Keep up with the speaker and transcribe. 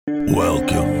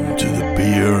Welcome to the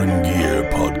Beer and Gear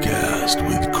podcast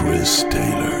with Chris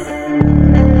Taylor.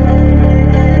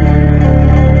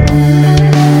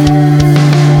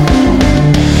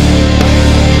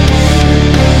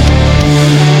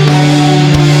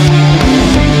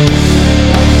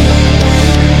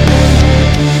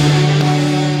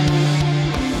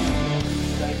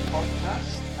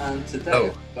 And today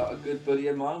I've got a good buddy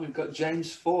of mine. We've got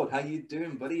James Ford. How you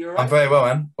doing, buddy? You all right? I'm very well,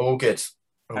 man. All good.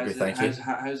 Thank you.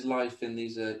 How's life in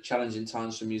these challenging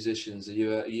times for musicians? Are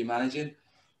you managing?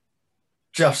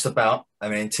 Just about. I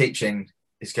mean, teaching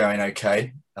is going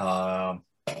okay. But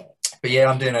yeah,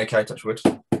 I'm doing okay, touch wood.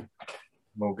 I'm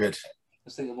all good. I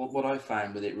was thinking what I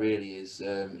found with it really is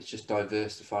it's just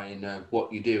diversifying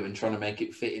what you do and trying to make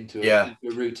it fit into a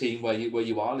routine where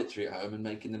you are literally at home and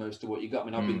making the most of what you got. I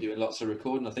mean, I've been doing lots of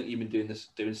recording. I think you've been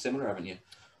doing similar, haven't you?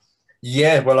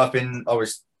 Yeah, well, I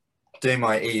was doing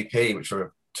my EP, which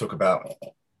we'll talk about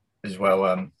as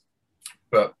well.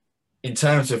 But in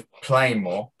terms of playing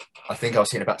more, I think I was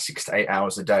hitting about 6 to 8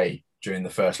 hours a day during the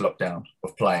first lockdown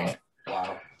of playing.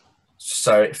 Wow.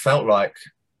 So it felt like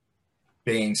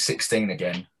being 16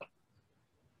 again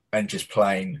and just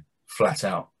playing flat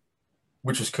out,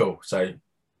 which was cool. So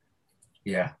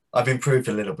yeah, I've improved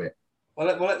a little bit.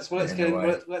 Let's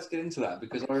get into that,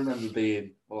 because I remember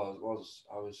being I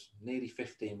was nearly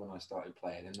 15 when I started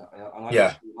playing, and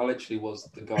I literally was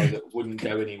the guy that wouldn't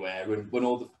go anywhere. And when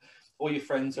all your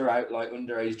friends are out like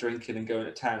underage drinking and going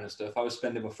to town and stuff, I was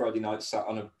spending my Friday night sat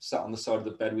on the side of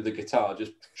the bed with a guitar,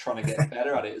 just trying to get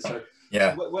better at it. So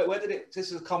yeah, where did it?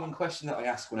 This is a common question that I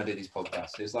ask when I do these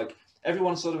podcasts. Is like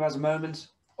everyone sort of has a moment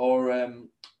or a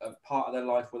part of their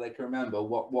life where they can remember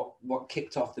what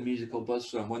kicked off the musical buzz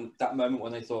for them, when that moment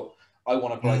when they thought, I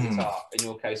want to play guitar, in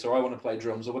your case, or I want to play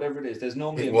drums, or whatever it is. There's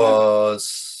normally it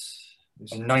was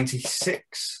in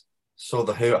 96. Saw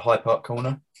the Who at Hyde Park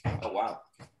Corner. Oh wow.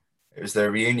 It was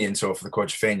the reunion tour for the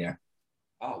Quadrophenia.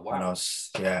 Oh wow. And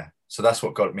so that's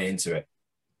what got me into it.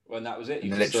 When that was it,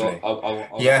 you literally thought,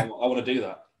 I want to do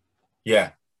that.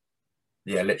 Yeah,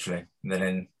 literally. And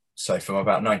then so from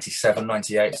about 97,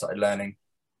 98, started learning.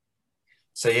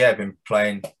 So yeah, I've been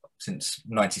playing since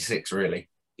 96, really.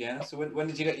 Yeah. So when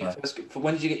did you get your first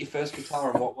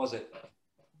guitar, and what was it?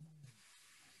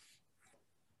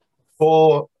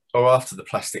 Before or after the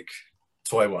plastic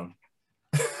toy one?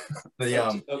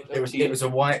 It was a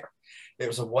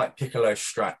white piccolo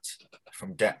Strat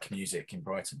from GAC Music in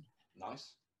Brighton.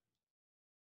 Nice.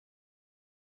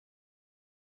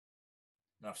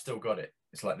 And I've still got it.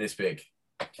 It's like this big.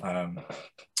 And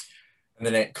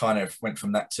then it kind of went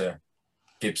from that to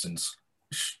Gibson's.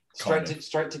 Straight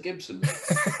to Gibson.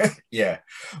 Yeah.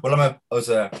 Well,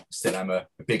 I'm a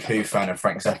big Who fan and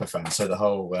Frank Zappa fan. So the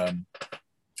whole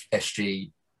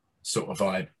SG sort of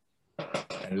vibe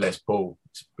and Les Paul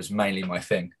was mainly my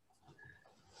thing.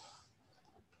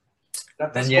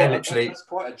 That's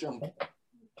quite a jump.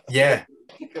 Yeah.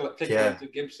 Piccolo to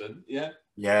Gibson. Yeah.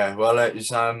 Yeah. Well, it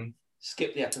was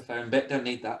skip the Epiphone bit. Don't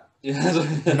need that.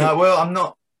 No,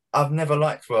 well, I've never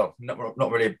liked. Well,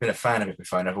 not really been a fan of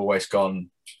Epiphone. I've always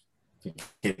gone for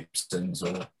Gibsons,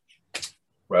 or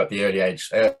at the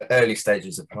early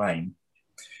stages of playing.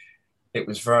 It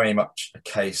was very much a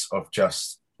case of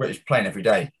it was playing every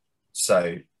day,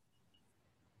 so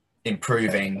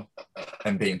improving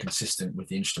and being consistent with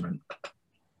the instrument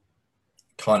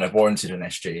kind of warranted an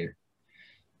SG.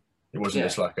 It wasn't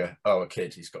just like a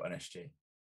kid, he's got an SG.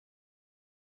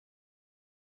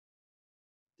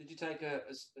 Did you take a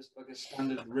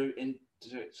standard route into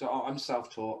it? So I'm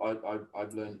self-taught.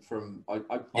 I've learned from I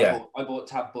bought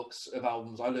tab books of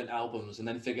albums. I learned albums and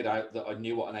then figured out that I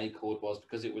knew what an A chord was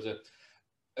because it was a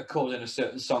chord in a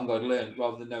certain song I'd learned,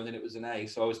 rather than knowing that it was an A.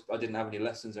 So I didn't have any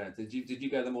lessons or anything. Did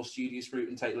you go the more studious route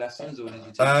and take lessons, or did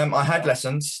you? I had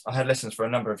lessons. I had lessons for a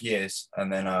number of years,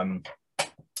 and then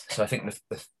so I think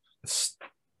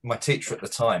my teacher at the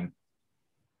time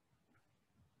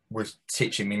was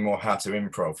teaching me more how to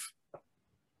improv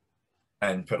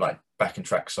and put like backing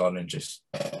tracks on and just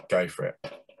go for it.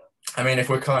 I mean, if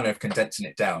we're kind of condensing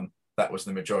it down, that was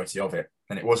the majority of it.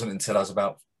 And it wasn't until I was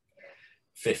about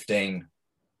 15,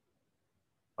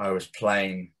 I was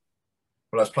playing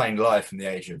live from the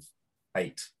age of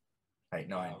 8,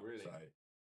 9. Oh, really? So,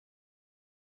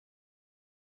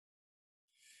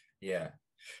 yeah.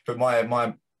 But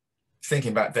my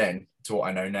thinking back then to what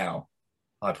I know now,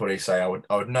 I'd probably say I would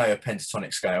know a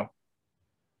pentatonic scale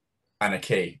and a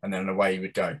key, and then away you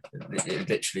would go. It would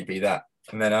literally be that.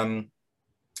 And then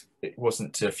it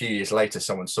wasn't till a few years later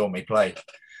someone saw me play,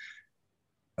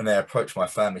 and they approached my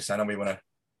family saying, "Oh, we want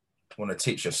to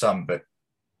teach your son, but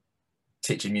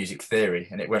teaching music theory."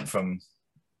 And it went from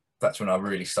that's when I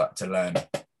really started to learn.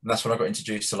 And that's when I got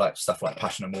introduced to like stuff like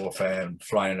Passion and Warfare and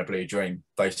Flying in a Blue Dream,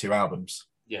 those 2 albums.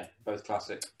 Yeah, both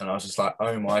classic. And I was just like,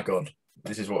 oh my God,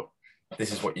 this is what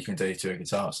you can do to a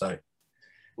guitar. So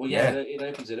well, yeah, it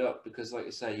opens it up because, like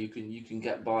you say, you can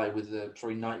get by with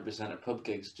probably 90% of pub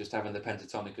gigs just having the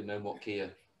pentatonic and no more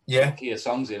Kia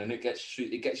songs in, and it gets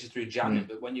you through jamming.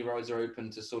 But when your eyes are open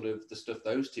to sort of the stuff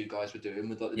those 2 guys were doing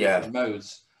with like the different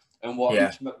modes and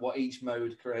what each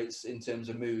mode creates in terms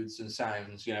of moods and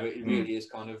sounds, you know, it really is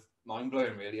kind of mind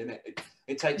blowing, really, and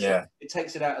it takes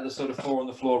it out of the sort of 4 on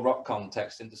the floor rock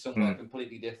context into something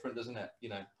completely different, doesn't it? You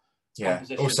know. Yeah.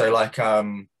 Also, like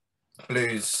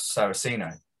Blues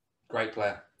Saraceno. Great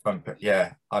player.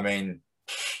 Yeah. I mean,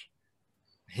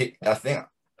 I think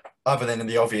other than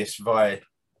the obvious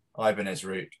Ibanez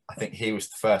route, I think he was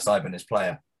the first Ibanez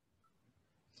player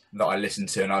that I listened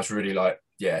to, and I was really like,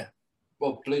 yeah.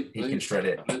 Well, he can shred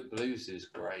it. Blues is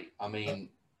great. I mean,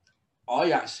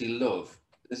 I actually love.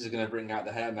 This is going to bring out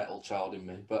the hair metal child in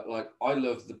me, but like I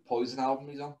love the Poison album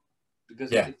he's on because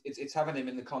it's having him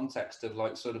in the context of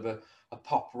like sort of a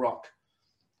pop rock,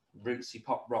 rootsy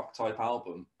pop rock type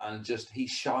album, and just he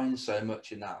shines so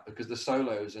much in that because the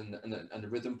solos and the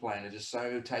rhythm playing are just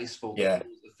so tasteful. Yeah,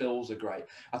 the fills are great.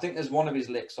 I think there's one of his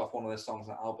licks off one of the songs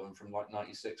on that album from like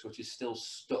 '96, which is still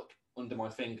stuck under my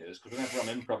fingers because whenever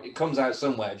I'm improv, it comes out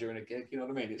somewhere during a gig. You know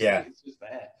what I mean? It's just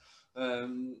there.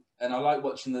 And I like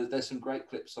watching there's some great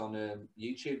clips on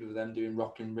YouTube of them doing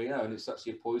Rock in Rio, and it's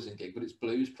actually a Poison gig, but it's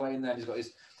Blues playing there.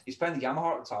 He's playing the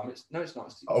Yamaha at the time. It's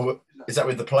not. Is that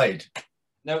with the Plaid?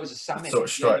 No, it was a Samick.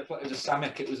 Sort of it was a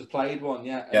Samick. It was a Plaid one,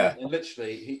 yeah. And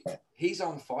literally, he's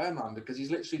on fire, man, because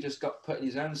he's literally just got putting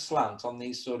his own slant on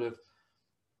these sort of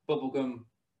bubblegum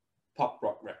pop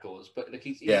rock records. But like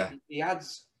he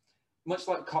adds, much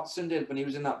like Kotzen did when he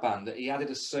was in that band, that he added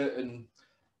a certain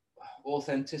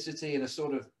authenticity and a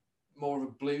sort of more of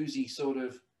a bluesy sort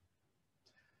of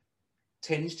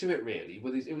tinge to it, really.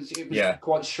 It was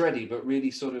quite shreddy, but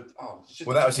really sort of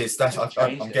that was his.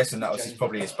 I'm guessing that was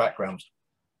probably his background.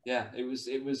 Yeah,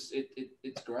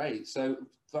 it's great. So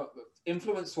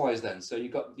influence wise, then, so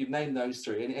you've named those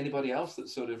 3. Anybody else that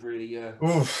sort of really got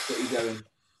you going?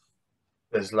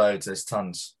 There's loads. There's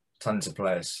tons of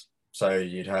players. So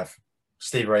you'd have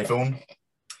Stevie Ray Vaughan,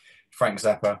 Frank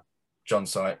Zappa, John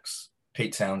Sykes,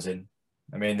 Pete Townsend.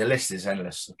 I mean, the list is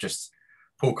endless. Just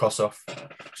Paul Kossoff,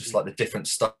 just like the different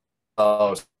styles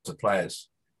of players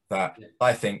that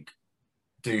I think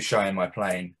do shine my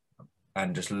playing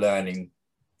and just learning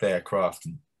their craft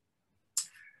and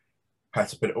how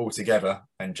to put it all together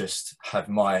and just have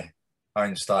my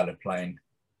own style of playing.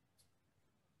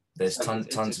 There's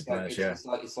tons of players,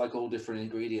 It's like all different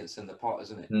ingredients in the pot,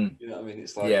 isn't it? You know what I mean?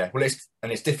 It's like well,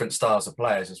 it's different styles of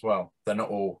players as well. They're not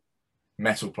all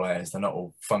metal players. They're not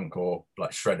all funk or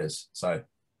like shredders. So,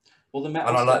 well, the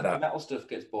metal stuff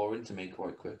gets boring to me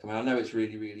quite quick. I mean, I know it's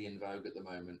really, really in vogue at the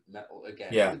moment. Metal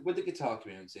again, with the guitar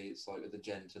community, it's like with the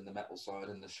gent and the metal side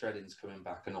and the shredding's coming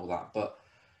back and all that. But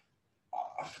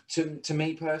to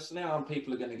me personally,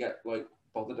 people are going to get like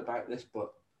bothered about this,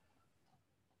 but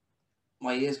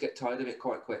my ears get tired of it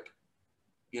quite quick.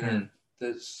 You know,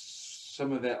 there's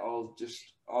some of it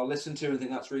I'll listen to and think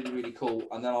that's really, really cool,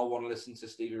 and then I'll want to listen to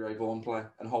Stevie Ray Vaughan play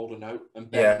and hold a note and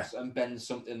bend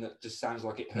something that just sounds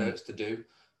like it hurts to do.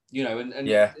 You know, and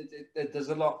there's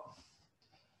a lot.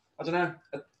 I don't know.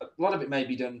 A lot of it may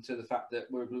be done to the fact that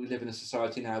we live in a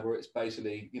society now where it's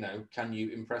basically, you know, can you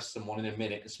impress someone in a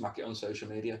minute and smack it on social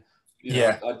media? You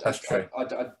know, that's true. I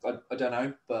don't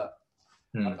know, but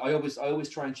I always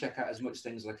try and check out as much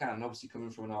things as I can. And obviously, coming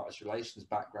from an artist relations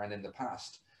background in the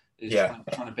past, is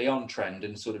trying to be on trend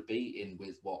and sort of be in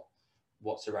with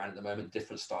what's around at the moment,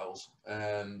 different styles.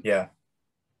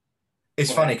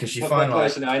 It's funny because you find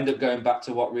personally, I end up going back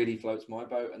to what really floats my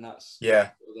boat, and that's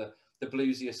the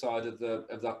bluesier side of the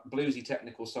bluesy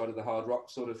technical side of the hard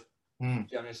rock sort of.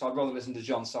 So I'd rather listen to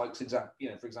John Sykes,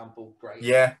 for example. Great.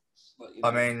 Yeah. I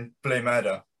mean, Blue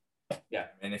Murder. Yeah.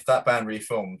 I mean, if that band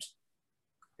reformed,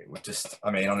 it would just.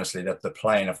 I mean, honestly, the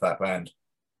playing of that band.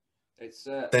 It's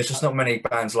there's just not many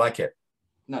bands like it.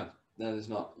 No, there's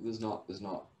not.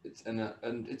 It's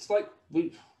and it's like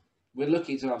we're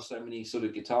lucky to have so many sort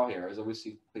of guitar heroes.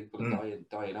 Obviously, people are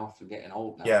dying off and getting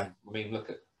old now. Yeah. I mean,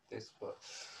 look at this, but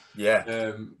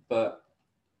but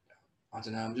I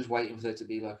don't know. I'm just waiting for there to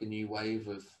be like a new wave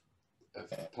of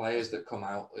players that come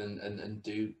out and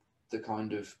do the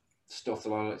kind of stuff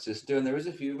that I like to do, and there is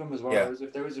a few of them as well.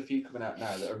 There is a few coming out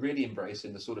now that are really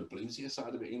embracing the sort of bluesier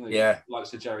side of it. You know, like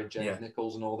Sir Jared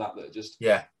Nichols and all that are just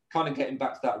kind of getting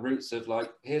back to that roots of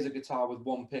like, here's a guitar with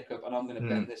one pickup, and I'm going to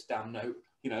bend this damn note.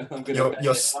 You know, I'm going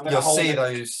you'll to see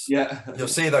those. Yeah, You'll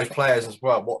see those players as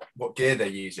well. What gear they're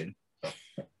using.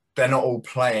 They're not all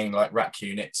playing like rack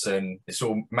units, and it's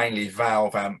all mainly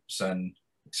valve amps. And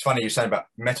it's funny you're saying about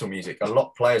metal music. A lot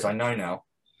of players I know now.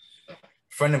 A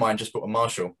friend of mine just bought a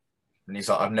Marshall, and he's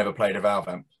like, "I've never played a valve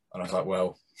amp," and I was like,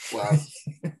 "Well,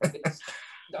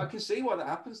 I can see why that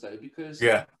happens though, because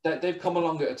they've come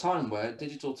along at a time where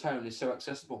digital tone is so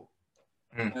accessible.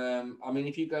 I mean,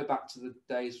 if you go back to the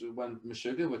days when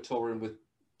Meshuggah were touring with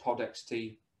Pod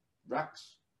XT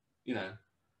racks, you know,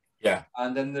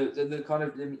 and then the kind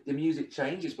of the music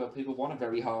changes where people want a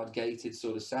very hard gated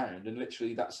sort of sound, and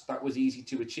literally that was easy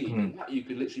to achieve. You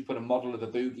could literally put a model of a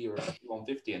Boogie or a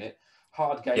 150 in it,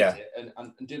 hard gate it,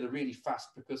 and do the really fast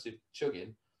percussive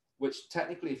chugging, which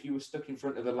technically, if you were stuck in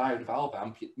front of a loud valve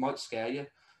amp, it might scare you.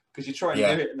 Because you try and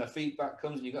do it, and the feedback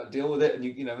comes, and you got to deal with it, and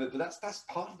you know. But that's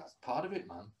part of it,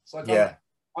 man. It's like I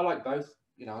like both.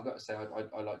 You know, I got to say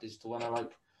I like digital and I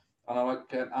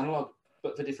like analog,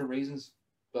 but for different reasons.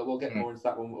 But we'll get more into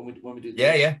that when we do when we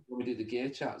do the gear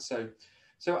chat. So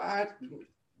I had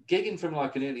gigging from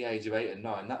like an early age of 8 and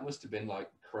 9. That must have been like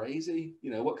crazy.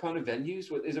 You know, what kind of venues?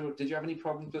 Did you have any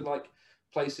problems with like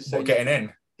places saying getting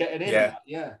in? Getting in?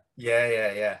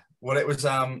 Yeah. Well, it was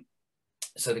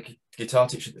so the guitar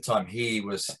teacher at the time, he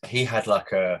had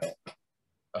like a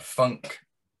funk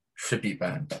tribute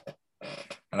band,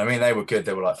 and I mean they were good.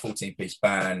 They were like 14-piece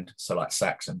band, so like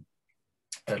Saxon,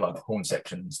 they had like the horn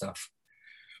section and stuff.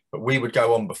 But we would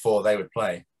go on before they would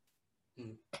play,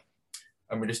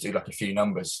 and we just do like a few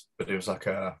numbers. But it was like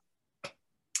a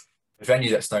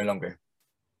venue that's no longer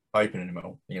open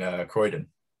anymore. You know, Croydon.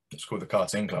 It's called the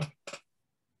Cartoon Club.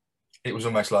 It was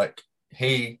almost like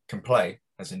he can play,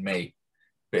 as in me,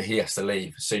 but he has to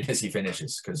leave as soon as he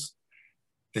finishes because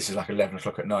this is like 11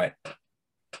 o'clock at night.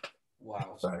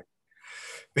 Wow. So,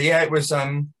 but yeah, it was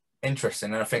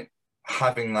interesting, and I think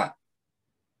having that,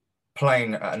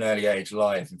 playing at an early age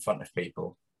live in front of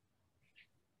people,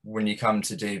 when you come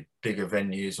to do bigger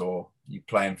venues or you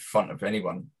play in front of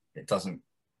anyone, it doesn't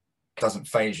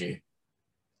phase you.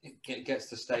 It gets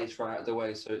the stage right out of the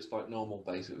way, so it's like normal,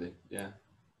 basically. Yeah.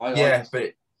 And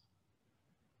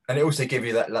it also gives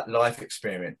you that live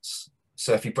experience.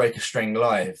 So if you break a string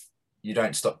live, you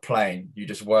don't stop playing. You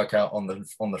just work out on the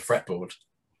fretboard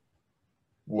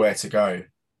where to go.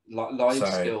 Live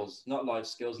skills, not live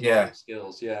skills. Yeah. Live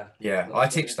skills. Yeah. Yeah, I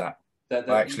teach that.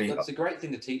 That's a great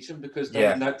thing to teach them because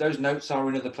those notes are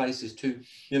in other places too.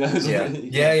 You know.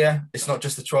 Yeah. It's not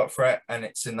just the 12th fret, and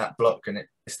it's in that block, and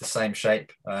it's the same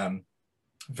shape.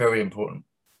 Very important.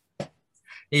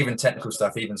 Even technical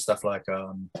stuff, even stuff like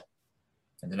I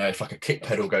don't know, if like a kick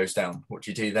pedal goes down, what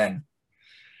do you do then?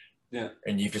 Yeah.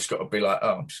 And you've just got to be like,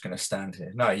 oh, I'm just going to stand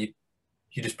here. No, you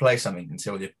just play something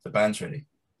until the band's ready.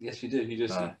 Yes, you do. You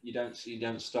just you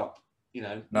don't stop. You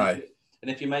know. No. And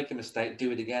if you make a mistake,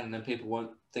 do it again, and then people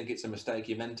won't think it's a mistake.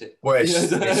 You meant it. Well, it's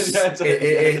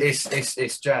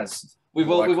jazz. We've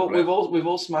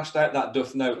all smashed out that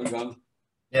duff note and gone.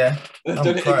 Yeah, done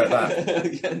it again.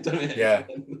 That. Done it. Yeah.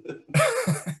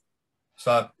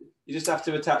 So you just have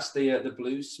to attach the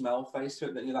blues smell face to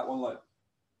it. Then you're that one like.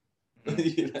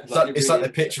 It's like the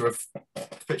picture of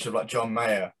like John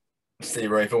Mayer,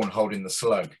 Steve Ray Vaughan holding the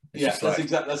slug. That's exactly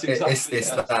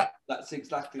that. That's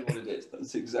exactly what it is.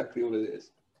 That's exactly what it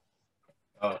is.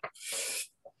 Oh.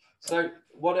 So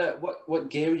what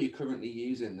gear are you currently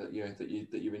using that you're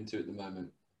into at the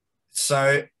moment?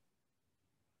 So,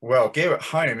 well, gear at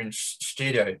home in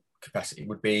studio capacity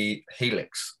would be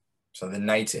Helix, so the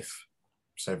native.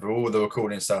 So for all the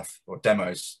recording stuff or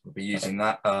demos, we'll be using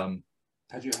that.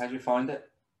 How'd you find it?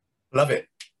 Love it.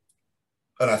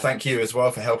 And I thank you as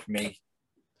well for helping me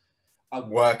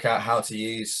work out how to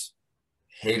use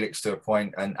Helix to a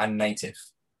point and native.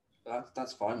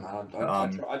 That's fine, man.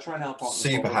 I try and help out.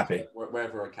 Super happy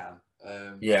wherever I can.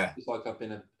 It's like I've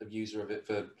been a user of it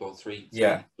for three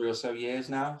or so years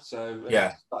now. So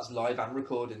that's live and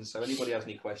recording. So anybody has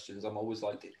any questions, I'm always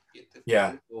like,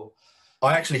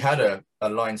 I actually had a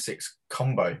Line 6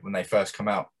 combo when they first come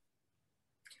out,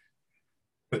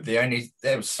 but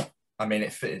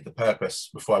it fitted the purpose.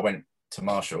 Before I went to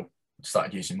Marshall,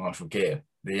 started using Marshall gear.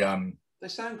 They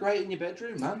sound great in your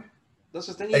bedroom, man. That's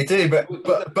the thing. They do, but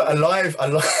a live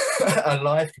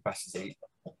capacity.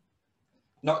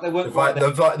 Not they weren't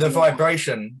the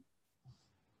vibration.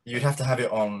 You'd have to have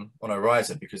it on a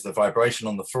riser because the vibration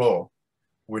on the floor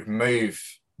would move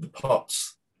the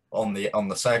pots on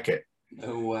the circuit.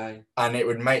 No way. And it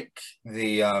would make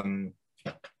the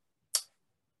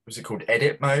what's it called,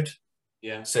 edit mode?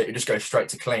 Yeah. So it just goes straight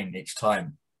to clean each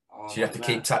time. So you have to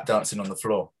keep tap dancing on the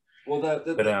floor. Well,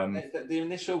 the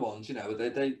initial ones, you know,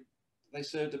 they they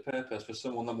served a purpose for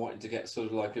someone that wanted to get sort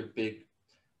of like a big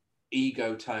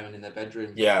ego tone in their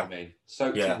bedroom. Yeah. I mean,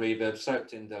 soaked Yeah. in reverb,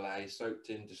 soaked in delay, soaked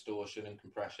in distortion and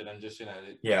compression, and just, you know,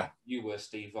 Yeah. you were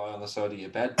Steve Vai on the side of your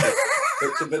bed.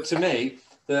 But to me,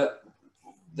 the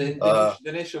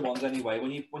initial ones anyway,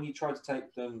 when you try to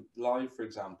take them live, for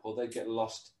example, they'd get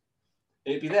lost.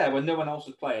 It'd be there when no one else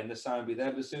was playing. The sound would be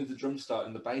there, but as soon as the drums started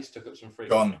and the bass took up some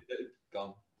frequency,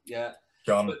 gone. Yeah,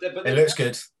 gone. But it looks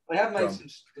good. They have made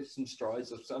some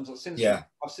strides. I've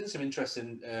seen some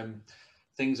interesting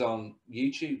things on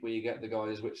YouTube where you get the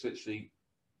guys which literally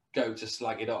go to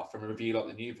slag it off and review like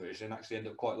the new version and actually end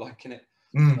up quite liking it.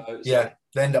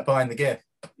 They end up buying the gear.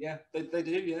 Yeah, they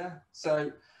do. Yeah.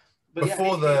 So, but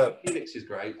before Helix is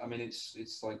great. I mean,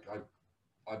 it's like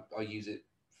I use it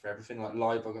for everything. Like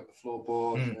live, I've got the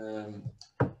floorboard.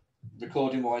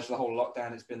 Recording wise, for the whole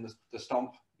lockdown, it's been the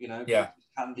Stomp. You know, it's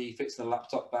handy, fits in the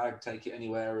laptop bag, take it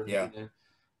anywhere. And, you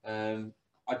know,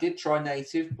 I did try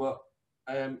native, but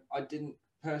I didn't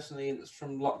personally,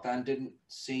 from lockdown, didn't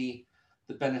see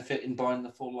the benefit in buying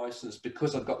the full license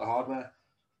because I've got the hardware.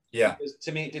 Yeah. Because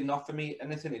to me, it didn't offer me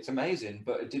anything. It's amazing,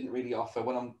 but it didn't really offer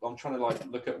when I'm trying to like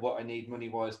look at what I need money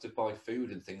wise to buy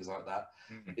food and things like that.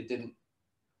 It didn't.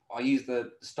 I used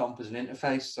the Stomp as an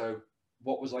interface, so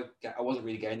what was I wasn't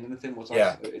really getting anything. It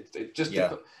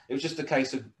was just a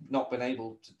case of not being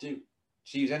able to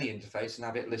use any interface and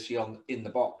have it literally in the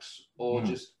box, or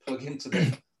just plug into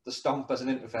the Stomp as an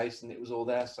interface, and it was all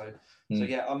there. So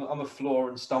yeah, I'm a floor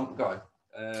and Stomp guy.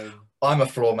 I'm a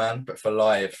floor man, but for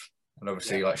live and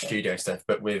obviously like studio stuff.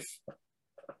 But with,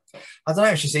 I don't know,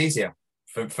 it's just easier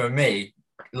for me.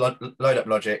 Load up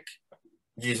Logic,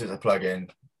 use it as a plugin,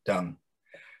 done.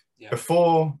 Yeah.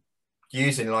 Before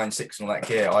using Line 6 and all that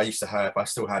gear, I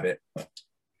still have it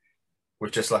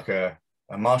with just like a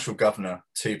Marshall Governor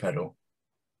 2-pedal,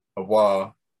 a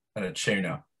wah, and a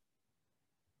tuner,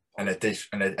 and a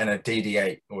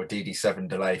DD8 or a DD7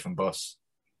 delay from Boss.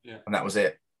 Yeah. And that was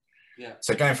it. Yeah.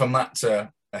 So going from that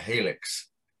to a Helix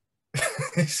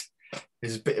was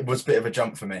a bit of a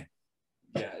jump for me.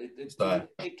 Yeah,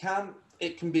 it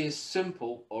can be as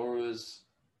simple or as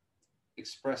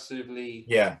expressively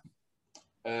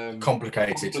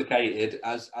complicated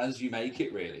as you make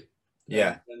it, really.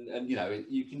 Yeah. And you know,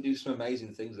 you can do some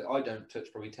amazing things that I don't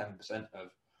touch probably 10%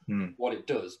 of what it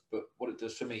does, but what it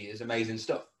does for me is amazing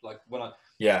stuff. Like when I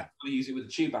use it with a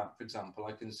tube amp, for example,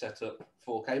 I can set up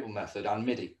 4-cable method and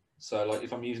MIDI. So like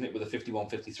if I'm using it with a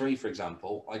 5153, for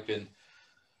example, I can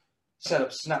set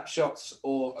up snapshots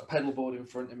or a pedal board in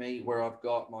front of me where I've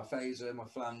got my phaser, my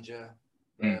flanger,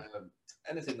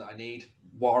 anything that I need.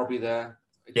 Wah will be there.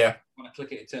 Yeah. When I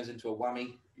click it, it turns into a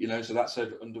whammy, you know, so that's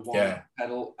under one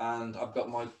pedal. And I've got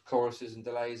my choruses and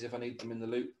delays if I need them in the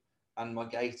loop, and my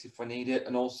gate if I need it.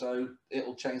 And also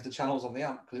it'll change the channels on the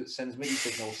amp because it sends MIDI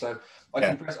signals. So I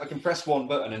can press one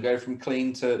button and go from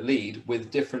clean to lead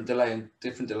with different delay and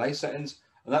different delay settings.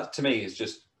 And that to me is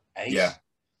just ace. Yeah.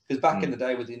 Because back in the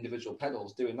day with the individual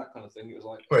pedals doing that kind of thing, it was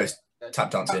like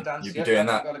tap dancing. You'd be doing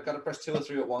that. Got to press 2 or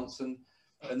 3 at once, and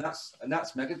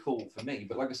that's mega cool for me.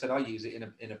 But like I said, I use it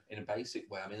in a basic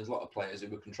way. I mean, there's a lot of players who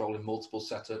were controlling multiple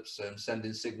setups,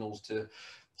 sending signals to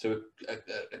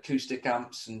acoustic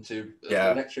amps and to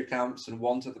electric amps, and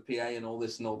one to the PA and all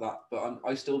this and all that. But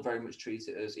I still very much treat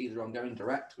it as either I'm going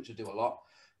direct, which I do a lot,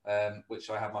 which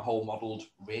I have my whole modelled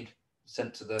rig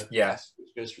sent to the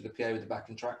which goes through the PA with the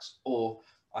backing tracks, or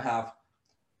I have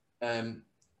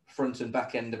front and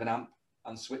back end of an amp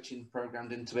and switching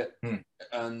programmed into it,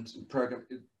 and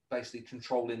basically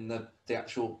controlling the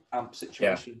actual amp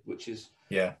situation, which is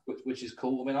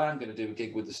cool. I mean, I am going to do a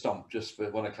gig with the Stomp just for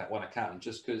when I can,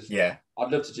 just because I'd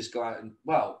love to just go out and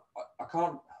I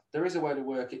can't. There is a way to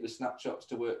work it with snapshots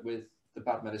to work with the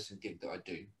Bad Medicine gig that I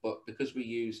do, but because we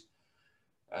use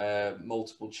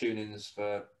multiple tunings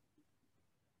for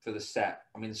the set,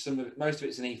 I mean, most of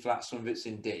it's in E flat, some of it's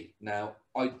in D. Now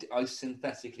I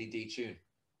synthetically detune,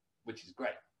 which is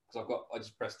great because I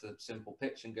just press the simple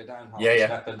pitch and go down half a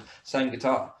step, and same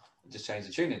guitar, just change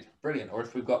the tuning. Brilliant. Or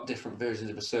if we've got different versions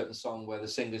of a certain song where the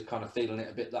singer's kind of feeling it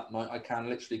a bit that night, I can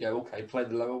literally go, okay, play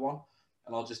the lower one,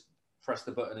 and I'll just press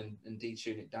the button and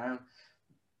detune it down.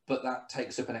 But that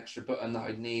takes up an extra button that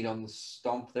I'd need on the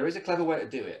Stomp. There is a clever way to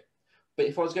do it, but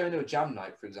if I was going to a jam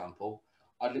night, for example,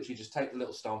 I'd literally just take the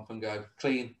little Stomp and go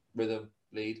clean, rhythm,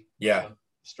 lead,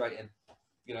 straight in.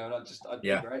 You know, and I'd be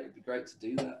great. It'd be great to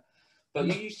do that. But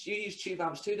you use tube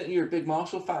amps too, don't you? You're a big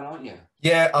Marshall fan, aren't you?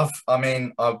 Yeah, I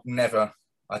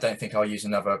don't think I'll use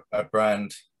another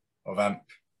brand of amp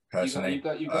personally.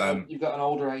 You've got an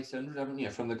older 800, haven't you,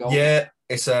 from the Gold? Yeah,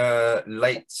 it's a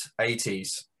late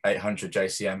 80s 800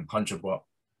 JCM 100 watt.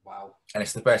 Wow. And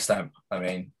it's the best amp. I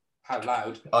mean, How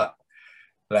loud?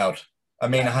 Loud. I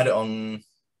mean, I had it on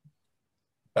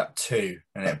about 2,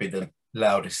 and it'd be the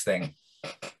loudest thing.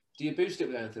 Do you boost it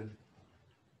with anything?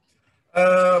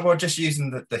 Well, just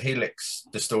using the Helix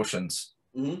distortions,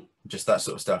 just that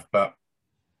sort of stuff. But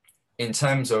in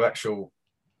terms of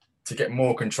to get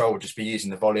more control, just be using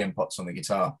the volume pots on the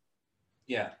guitar.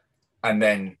 Yeah. And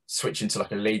then switch into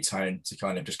like a lead tone to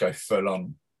kind of just go full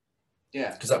on.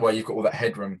 Yeah. Because that way you've got all that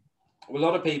headroom. Well, a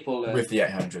lot of people with the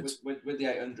 800s. With the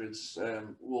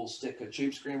 800s, will stick a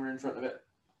tube screamer in front of it.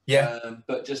 Yeah.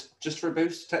 But just for a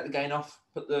boost, take the gain off,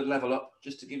 put the level up,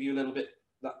 just to give you a little bit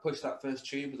push that first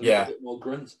tube with a little bit more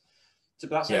grunt. So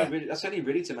that's only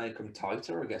really to make them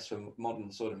tighter, I guess, for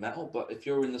modern sort of metal. But if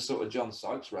you're in the sort of John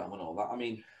Sykes realm and all that, I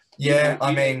mean, you know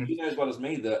as well as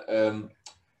me that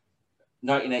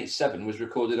 1987 was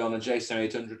recorded on a JSON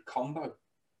 800 combo.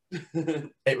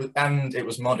 It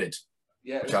was modded.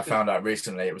 Yeah, which I found out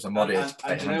recently. It was a modded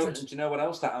 800. Do you know what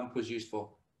else that amp was used for?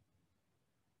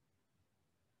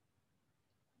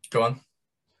 Go on.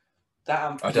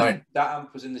 That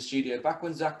amp was in the studio back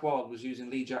when Zakk Wylde was using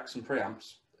Lee Jackson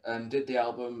preamps and did the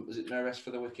album. Was it No Rest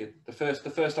for the Wicked? The first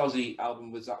Aussie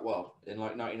album with Zakk Wylde in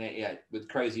like 1988 with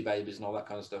Crazy Babies and all that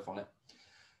kind of stuff on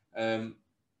it.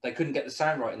 They couldn't get the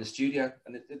sound right in the studio,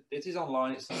 and it is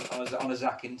online. It's on a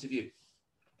Zakk interview.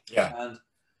 Yeah. And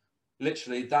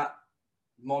literally that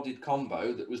modded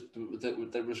combo that was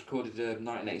recorded in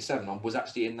 1987 on was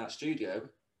actually in that studio,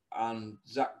 and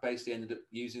Zakk basically ended up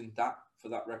using that for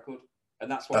that record,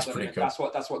 and that's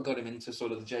what got him into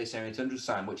sort of the JSON 800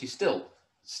 sound, which he still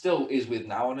is with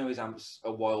now. I know his amps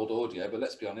are Wild Audio, but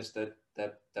let's be honest, they're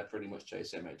pretty much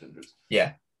JSON 800s.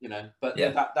 Yeah. You know, but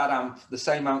that amp, the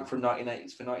same amp from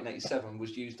 1987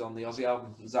 was used on the Aussie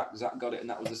album. Zakk got it, and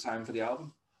that was the sound for the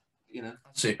album. You know,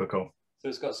 super cool. So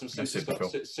it's got some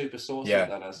super sauce yeah.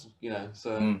 that has, you know.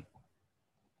 So,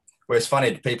 well, it's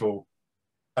funny, people,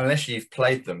 unless you've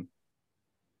played them,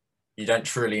 you don't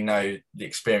truly know the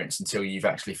experience until you've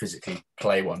actually physically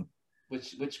play one.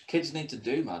 Which kids need to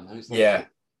do, man. I mean,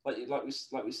 like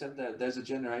we said there's a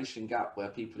generation gap where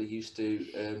people are used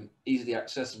to easily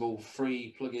accessible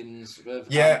free plugins.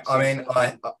 Yeah, I mean,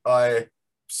 I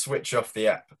switch off the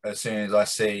app as soon as I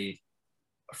see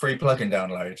a free plugin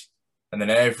download, and then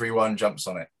everyone jumps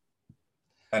on it,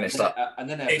 and it's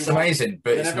it's amazing.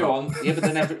 But it's everyone,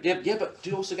 not. But do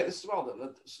you also get this as well?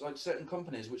 That like certain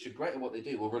companies, which are great at what they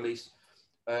do, will release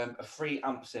a free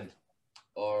amp sim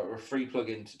or a free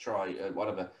plugin to try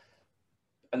whatever,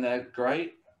 and they're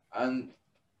great.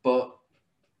 But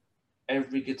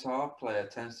every guitar player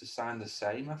tends to sound the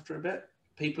same after a bit.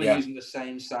 People are using the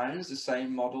same sounds, the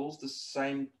same models, the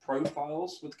same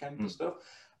profiles with chemical stuff,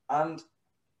 and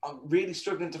I'm really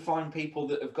struggling to find people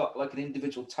that have got like an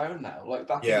individual tone now. Like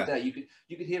back in the day,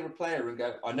 you could hear a player and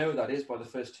go, I know who that is by the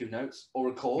first 2 notes, or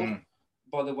a chord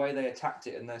by the way they attacked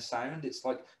it and their sound. It's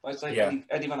like Eddie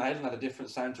Van Halen had a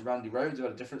different sound to Randy Rhoads, who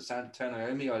had a different sound to Tony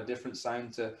Iommi, or a different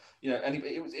sound to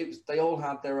it was they all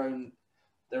had their own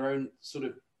sort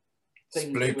of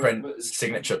things. Blueprint,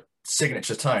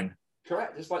 signature tone.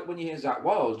 Correct. It's like when you hear Zakk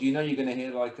Wylde, you know you're going to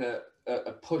hear like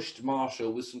a pushed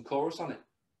Marshall with some chorus on it.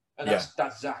 And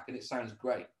that's Zakk, and it sounds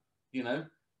great, you know.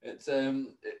 It's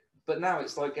but now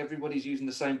it's like everybody's using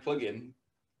the same plugin,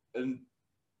 and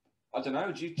I don't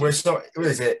know. What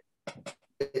is it?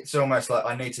 It's almost like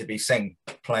I need to be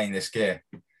playing this gear.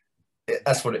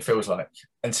 That's what it feels like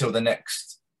until the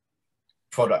next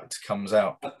product comes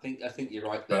out. I think you're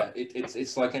right there.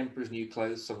 It's like Emperor's New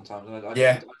Clothes sometimes.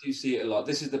 I do see it a lot.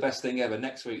 This is the best thing ever.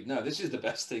 Next week, no, this is the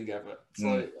best thing ever. It's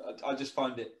like I just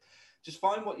find it. Just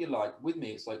find what you like. With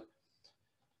me, it's like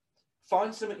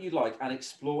find something you like and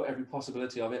explore every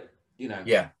possibility of it. You know,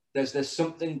 there's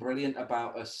something brilliant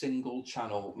about a single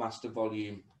channel master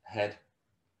volume head.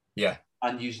 Yeah,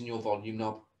 and using your volume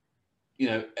knob. You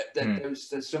know,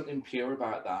 there's something pure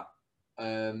about that.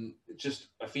 Just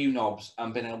a few knobs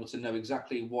and being able to know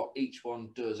exactly what each one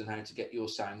does and how to get your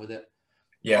sound with it.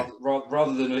 Yeah.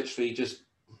 Rather than literally just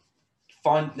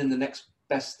finding the next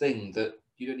best thing that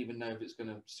you don't even know if it's going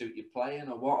to suit your playing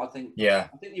or what. I think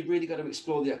you've really got to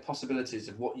explore the possibilities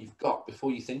of what you've got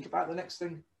before you think about the next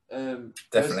thing.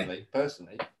 Definitely.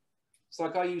 Personally, it's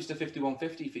like I used a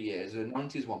 5150 for years, a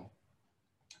 90s one,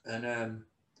 and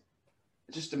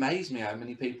it just amazed me how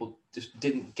many people just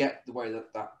didn't get the way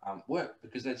that amp worked,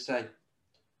 because they'd say,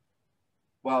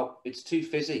 well, it's too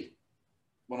fizzy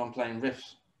when I'm playing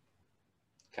riffs.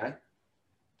 Okay,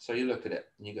 so you look at it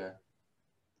and you go,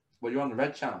 well, you're on the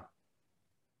red channel.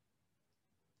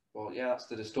 Well, yeah, that's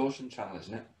the distortion channel,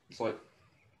 isn't it? It's like,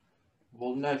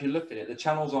 Well, no, if you look at it, the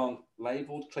channels aren't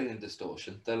labelled clean and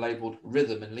distortion. They're labelled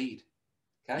rhythm and lead.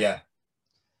 Okay? Yeah.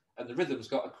 And the rhythm's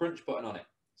got a crunch button on it.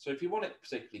 So if you want it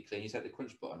particularly clean, you take the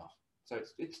crunch button off. So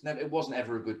it's never, it wasn't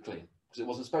ever a good clean because it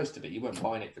wasn't supposed to be. You weren't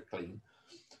buying it for clean.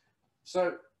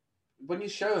 So when you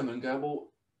show them and go, well,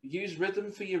 use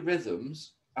rhythm for your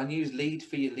rhythms and use lead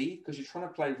for your lead, because you're trying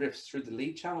to play riffs through the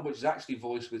lead channel, which is actually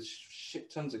voiced with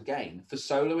shit tons of gain for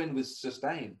soloing with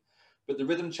sustain. But the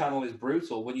rhythm channel is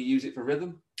brutal when you use it for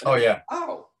rhythm. Oh, yeah.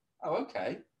 Oh,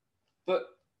 okay. But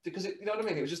because you know what I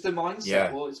mean? It was just the mindset.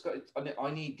 Yeah. Well,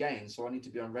 I need gain, so I need to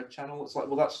be on red channel. It's like,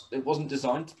 well, it wasn't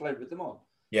designed to play rhythm on.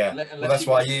 Yeah. Well, that's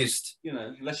why I used,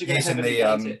 unless you're using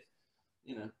the,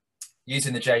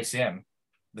 using the JCM,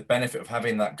 the benefit of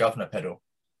having that governor pedal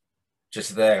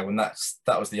just there, when that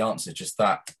was the answer, just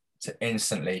that to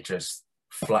instantly just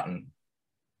flatten.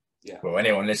 Yeah. Well,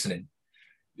 anyone listening.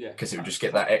 Yeah. Because it would just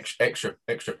get that extra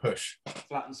push.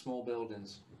 Flatten small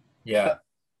buildings. Yeah.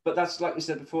 But that's like we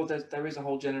said before. There is a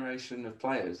whole generation of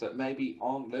players that maybe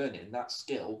aren't learning that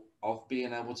skill of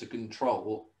being able to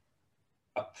control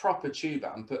a proper tube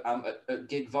and put at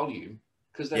gig volume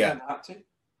because they never had to.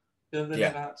 Never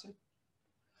had to.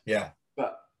 Yeah.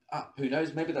 But who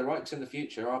knows? Maybe they're right. Because in the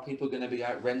future, are people going to be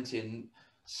out renting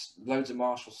loads of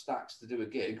Marshall stacks to do a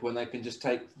gig when they can just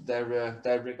take their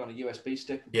rig on a USB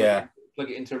stick? And plug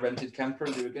it into a rented camper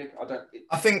and do a gig. I don't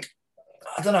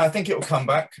know. I think it will come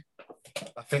back.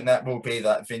 I think that will be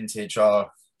that vintage.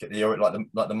 Get the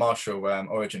like the Marshall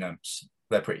Origin amps.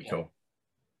 They're pretty cool.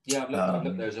 Yeah, I've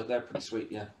looked those up. They're pretty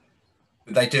sweet. Yeah.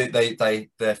 They do.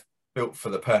 They're built for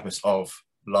the purpose of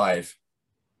live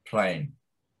playing.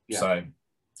 Yeah. So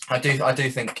I do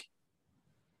think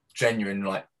genuine,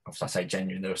 like if I say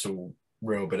genuine, they're all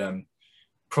real, but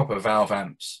proper Valve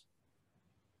amps,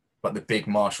 like the big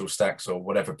Marshall stacks or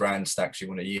whatever brand stacks you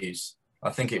want to use. I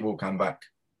think it will come back.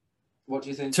 What do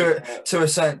you think? To a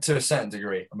certain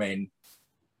degree. I mean,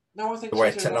 no, I think the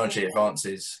way technology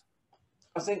advances.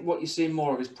 I think what you're seeing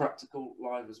more of is practical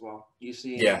live as well. You're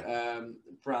seeing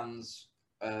brands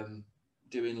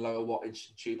doing lower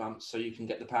wattage tube amps, so you can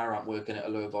get the power amp working at a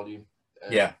lower volume.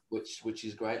 Which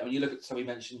is great. I mean, you look at, so we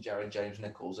mentioned James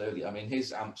Nichols earlier. I mean,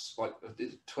 his amp's like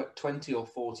 20 or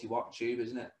 40 watt tube,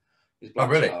 isn't it? Oh,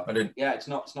 really? I didn't. Yeah, it's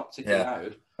not particularly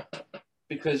loud,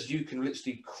 because you can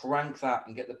literally crank that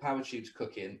and get the power tubes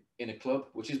cooking in a club,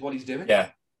 which is what he's doing. Yeah.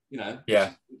 You know.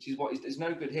 Yeah. Which is what it's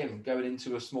no good him going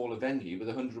into a smaller venue with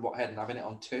a 100-watt head and having it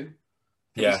on 2.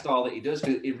 The style that he does,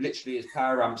 because it literally is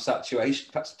power amp saturation.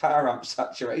 That's power amp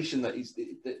saturation that's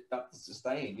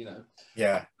sustained. You know.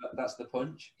 Yeah. That's the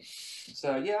punch.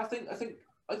 So yeah, I think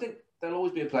there'll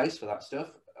always be a place for that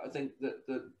stuff. I think that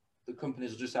the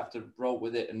companies will just have to roll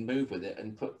with it and move with it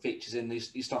and put features in.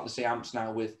 You're starting to see amps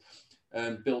now with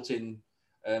built-in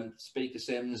speaker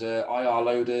sims, IR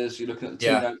loaders. You're looking at the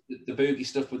 2 note, the boogie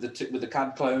stuff with the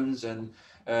CAD clones, and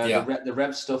the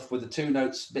rev stuff with the 2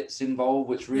 notes bits involved,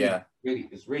 which really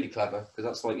is really clever, because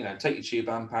that's like, you know, take your tube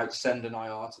amp out, send an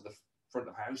IR to the front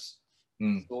of house,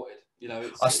 sorted. You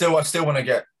know, I still want to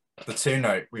get the 2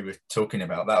 note we were talking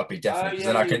about. That would be definitely,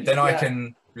 I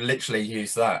can literally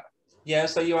use that. Yeah,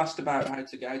 so you asked about how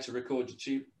to record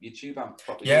your tube amp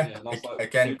properly. Yeah, and I was like,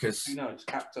 again, because 2 notes,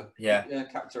 Captor. Yeah,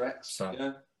 Captor X. So,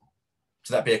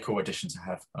 so that'd be a cool addition to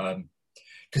have.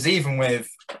 Because even with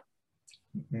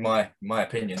my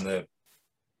opinion,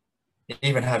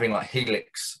 even having like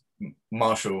Helix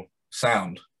Marshall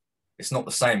sound, it's not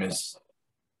the same as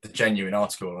the genuine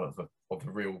article of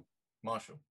the real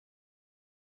Marshall.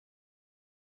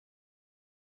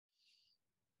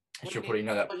 You'll probably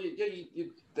know that.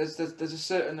 There's a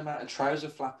certain amount of trouser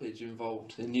flappage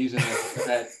involved in using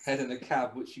a head and a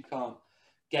cab, which you can't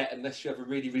get unless you have a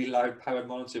really, really loud powered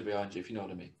monitor behind you, if you know what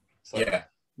I mean. It's like, I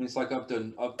mean, it's like I've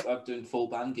done full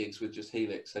band gigs with just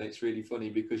Helix, and it's really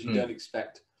funny because you don't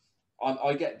expect.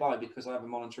 I get by because I have a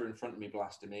monitor in front of me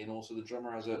blasting me, and also the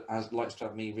drummer likes to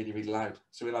have me really, really loud.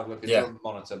 So we'll have like a drum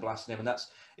monitor blasting him, and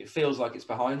it feels like it's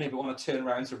behind me. But when I turn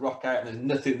around to rock out and there's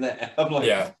nothing there, I'm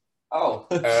like, oh,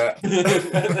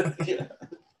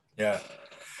 yeah.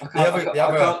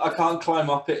 I can't climb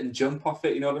up it and jump off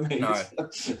it. You know what I mean? No.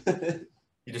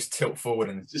 You just tilt forward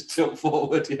and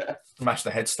smash the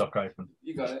headstock open.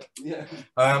 You got it. Yeah.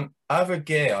 Other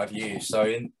gear I've used.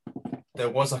 So there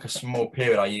was like a small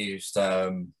period I used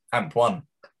Amp One.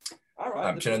 All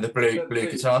right. Do you know the blue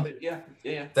guitar?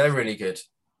 Yeah. They're really good.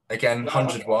 Again,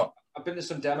 100 watt. I've been to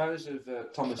some demos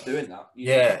of Thomas doing that.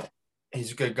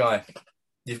 He's a good guy.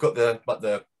 You've got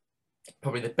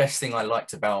probably the best thing I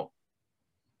liked about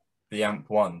the Amp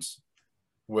Ones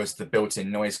was the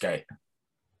built-in noise gate.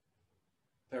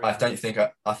 I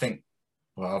think,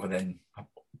 well, other than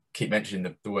keep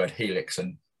mentioning the word Helix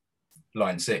and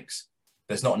Line 6.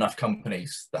 There's not enough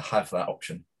companies that have that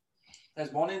option.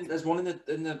 There's one in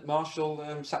the Marshall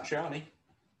Satriani.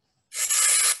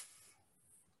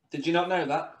 Did you not know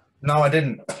that? No, I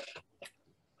didn't.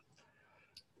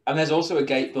 And there's also a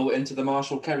gate built into the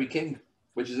Marshall Kerry King,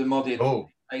 which is a modded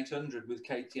 800 with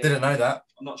KTM. Didn't know that.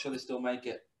 I'm not sure they still make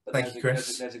it. But Thank you,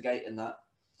 Chris. There's a gate in that.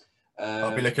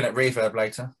 I'll be looking at reverb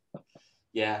later.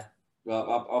 Yeah.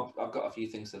 Well, I've got a few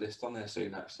things to list on there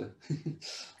soon, actually.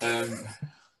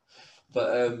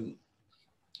 But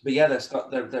yeah,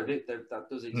 that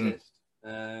does exist.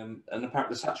 And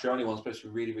apparently the Satriani one's supposed to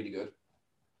be really, really good.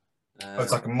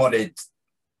 It's like a modded,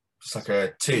 it's like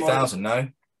a 2000, no?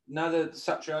 No, the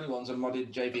Satriani ones are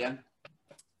modded JBM.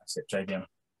 That's it, JBM.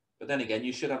 But then again,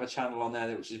 you should have a channel on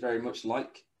there which is very much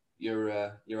like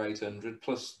your 800,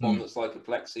 plus one that's like a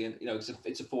Plexi, and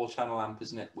it's a 4-channel amp,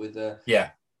 isn't it? With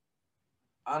yeah.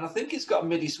 And I think it's got a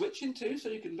MIDI switching too, so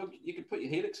you could put your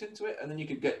Helix into it, and then you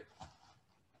could get.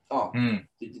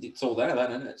 It's all there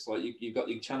then, isn't it? It's like you've got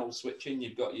your channel switching,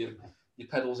 you've got your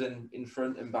pedals in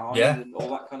front and behind, and all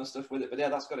that kind of stuff with it. But yeah,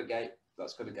 that's got a gate.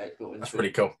 That's got a gate built into it. That's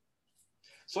pretty cool.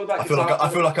 So about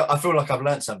I feel like I've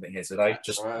learned something here today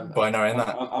just by knowing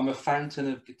that. I'm a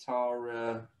fountain of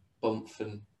guitar bump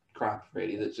and crap,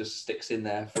 really, that just sticks in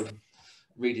there from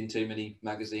reading too many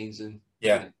magazines and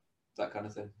that kind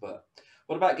of thing. But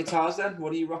what about guitars then?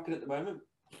 What are you rocking at the moment?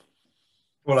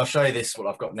 Well, I'll show you what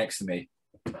I've got next to me,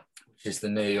 which is the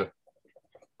new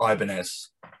Ibanez.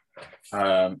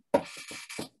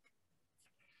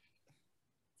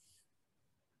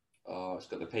 It's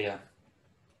got the Pia.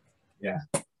 Yeah.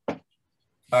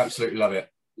 Absolutely love it.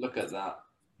 Look at that.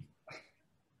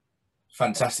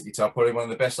 Fantastic guitar. Probably one of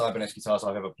the best Ibanez guitars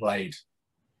I've ever played.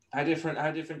 How different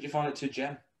do you find it to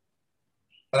Gem?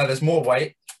 There's more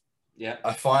weight. Yeah.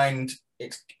 I find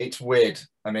it's weird.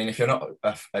 I mean, if you're not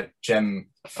a Gem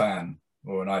fan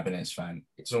or an Ibanez fan,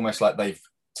 it's almost like they've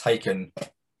taken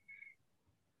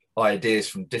ideas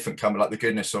from different companies, like the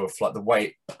goodness of like the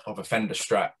weight of a Fender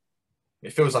Strat.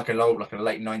 It feels like a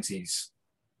late 90s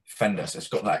Fender, so it's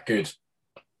got that good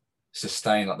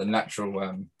sustain, like the natural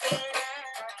got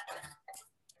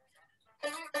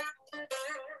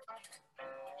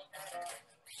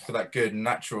that good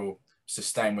natural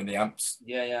sustain when the amps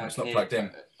it's not plugged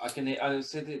in. I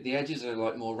said the edges are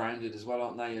like more rounded as well,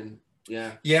 aren't they? And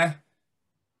yeah,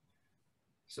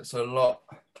 so it's a lot.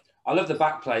 I love the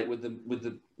backplate with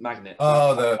the magnet.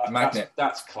 The magnet.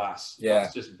 That's class. Yeah,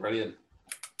 that's just brilliant.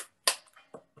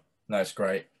 No, it's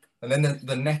great. And then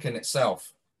the neck in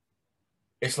itself,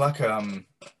 it's like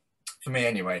for me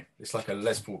anyway, it's like a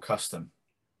Les Paul Custom.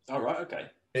 Oh right, okay.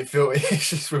 It's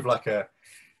just with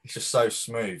it's just so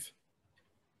smooth,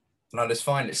 and I just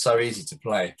find it so easy to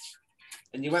play.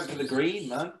 And you went for the green,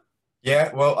 man.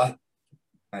 Yeah, well,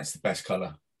 that's the best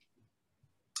color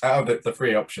out of the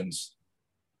 3 options.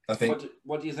 I think.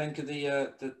 What do you think of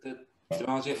the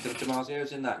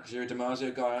DiMarzio's in that? Because you're a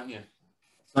DiMarzio guy, aren't you?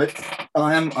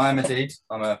 I am indeed.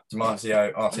 I'm a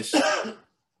DiMarzio artist,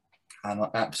 and I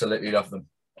absolutely love them.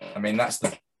 I mean, that's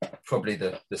probably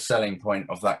the selling point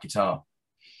of that guitar.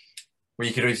 Well,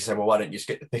 you could easily say, well, why don't you just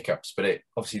get the pickups? But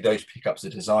obviously those pickups are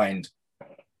designed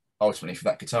ultimately for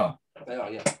that guitar. They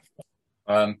are, yeah.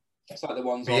 It's like the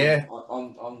ones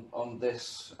on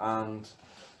this and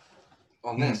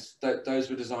on this. Those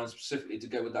were designed specifically to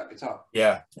go with that guitar.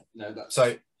 Yeah. That's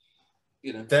so.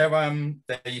 They're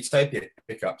Utopia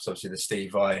pickups, obviously the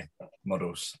Steve Vai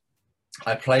models.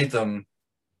 I played them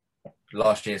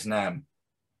last year's NAMM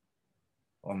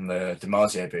on the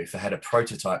DiMarzio booth. They had a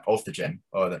prototype of the Gem,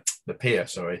 or the Pia,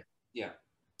 sorry. Yeah.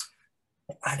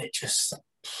 And it just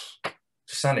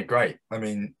sounded great. I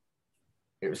mean,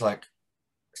 it was like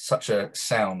such a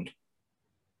sound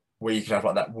where you could have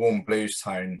like that warm blues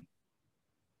tone,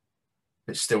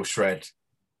 but still shred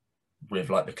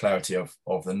with like the clarity of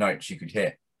the notes you could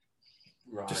hit.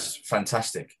 Right. Just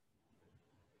fantastic.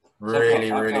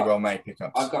 Really well made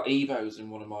pickups. I've got Evos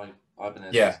in one of my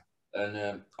Ibanez. Yeah.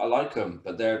 And I like them,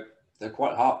 but they're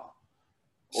quite hot.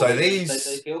 So they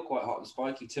feel quite hot and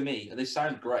spiky to me, and they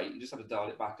sound great. You just have to dial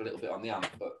it back a little bit on the amp,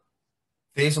 but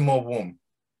these are more warm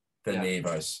than the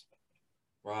Evos.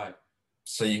 Right.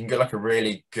 So you can get like a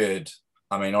really good.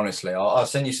 I mean, honestly, I'll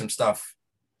send you some stuff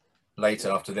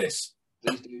later after this.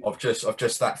 Of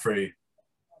just that through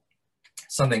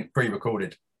something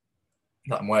pre-recorded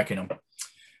that I'm working on,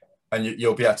 and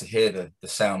you'll be able to hear the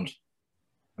sound.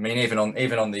 I mean, even on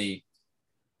the,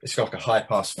 it's got like a high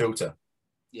pass filter.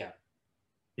 Yeah.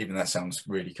 Even that sounds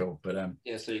really cool. But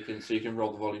so you can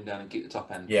roll the volume down and keep the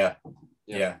top end. Yeah.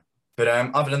 But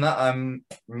other than that, I'm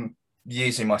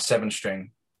using my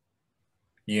 7-string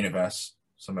universe.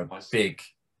 So I'm a Nice. big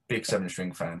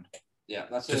 7-string fan. Yeah,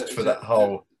 that's just for that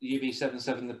whole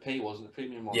UV77, the P wasn't the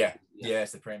premium one. Yeah,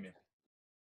 it's the premium.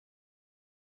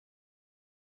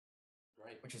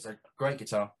 Great. Which is a great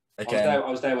guitar. Again, I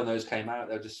was there when those came out.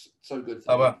 They're just so good.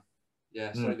 For so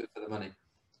good for the money.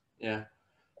 Yeah.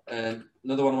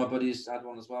 Another one of my buddies had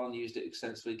one as well and used it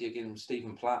extensively gigging.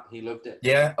 Stephen Platt, he loved it.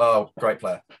 Yeah. Oh, great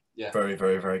player. Yeah. Very,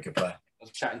 very, very good player. I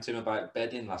was chatting to him about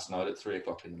bedding last night at 3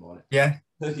 o'clock in the morning. Yeah.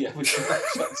 Yeah, we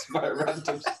chatted about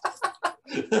random stuff.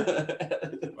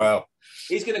 Wow.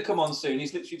 He's going to come on soon.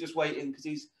 He's literally just waiting because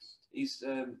he's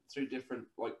through different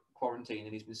quarantine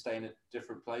and he's been staying at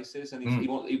different places and he's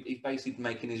basically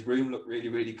making his room look really,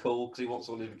 really cool because he wants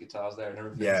all the guitars there and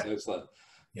everything. Yeah. So it's like,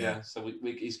 so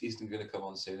he's going to come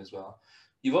on soon as well.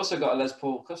 You've also got a Les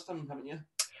Paul custom, haven't you?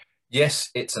 Yes,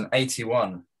 it's an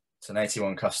 81. It's an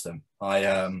 81 custom. I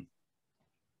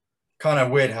kind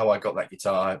of weird how I got that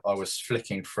guitar. I was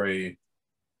flicking through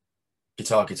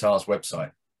Guitar's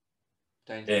website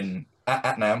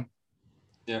at NAMM,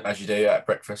 as you do at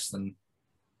breakfast, and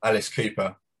Alice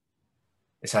Cooper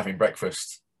is having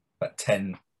breakfast at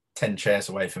 10 chairs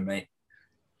away from me.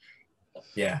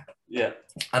 Yeah.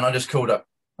 And I just called up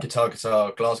Guitar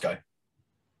Glasgow.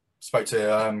 Spoke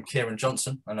to Kieran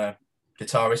Johnson, and a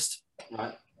guitarist.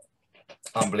 Right.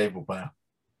 Unbelievable player.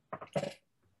 And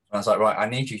I was like, right, I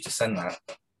need you to send that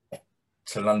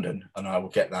to London, and I will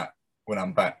get that when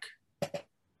I'm back.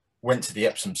 Went to the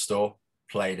Epsom store,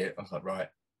 played it. I was like, right,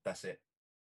 that's it.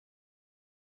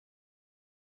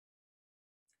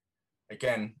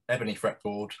 Again, ebony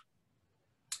fretboard,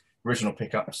 original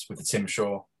pickups with the Tim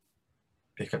Shaw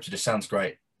pickups. It just sounds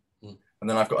great. And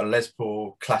then I've got a Les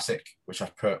Paul Classic, which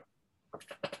I've put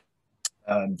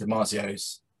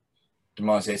DiMarzio's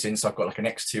in. So I've got like an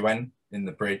X2N in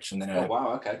the bridge, and then a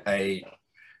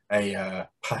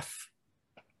PAF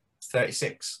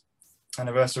 36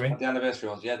 anniversary. The anniversary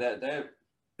ones, yeah,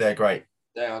 they're great.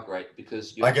 They are great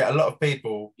because I get a lot of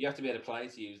people. You have to be able to play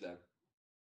to use them.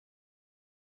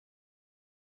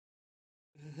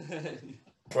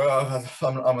 Well,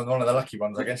 I'm one of the lucky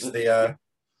ones, I guess. The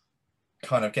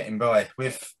kind of getting by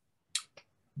with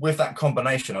that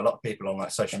combination. A lot of people on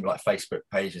like social media, like Facebook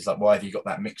pages, like, why have you got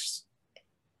that mixed?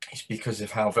 It's because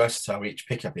of how versatile each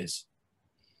pickup is.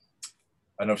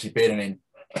 And obviously, being in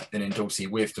Endorsey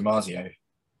with DiMarzio,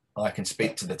 I can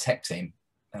speak to the tech team,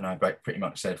 and I pretty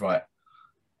much said, right,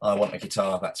 I want a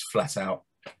guitar that's flat out,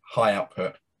 high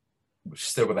output, which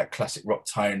still got that classic rock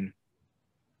tone,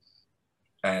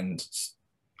 and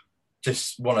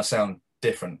just want to sound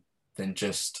different than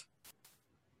just,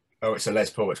 oh, it's a Les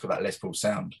Paul, it's got that Les Paul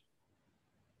sound.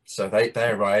 So they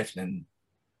arrived, and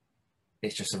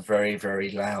it's just a very,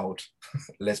 very loud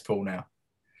Les Paul now,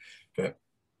 but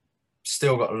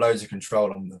still got loads of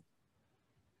control on the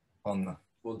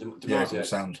DiMarzio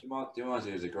sound.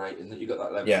 DiMarzio's are great, and you got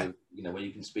that level, where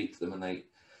you can speak to them and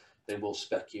they will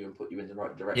spec you and put you in the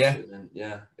right direction. And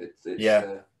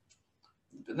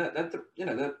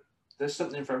there's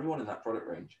something for everyone in that product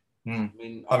range. I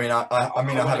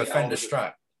have a Fender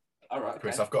Strat. All right,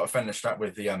 Chris, I've got a Fender Strat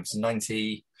with the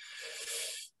 98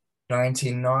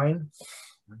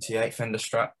 Fender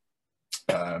Strat,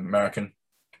 American,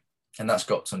 and that's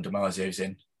got some DiMarzio's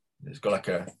in. It's got like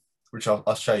which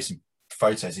I'll show you some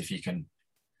photos if you can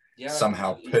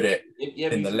somehow put it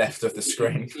in the left of the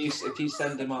screen. If you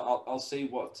send them, I'll see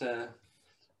what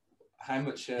how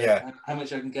much I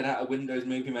can get out of Windows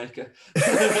Movie Maker. But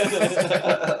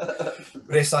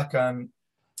it's like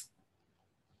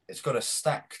it's got a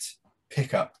stacked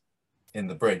pickup in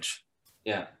the bridge.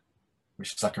 Yeah.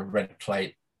 Which is like a red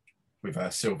plate with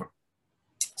silver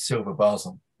bars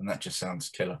on, and that just sounds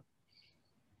killer.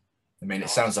 I mean, it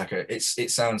sounds like a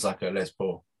Les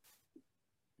Paul,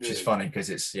 which is funny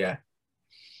because it's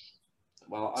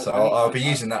Well, I'll be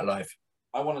using that live.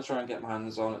 I want to try and get my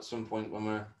hands on at some point when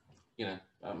we're,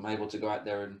 I'm able to go out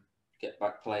there and get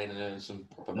back playing and earn some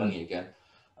proper money again.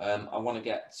 I want to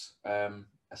get a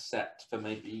set for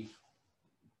maybe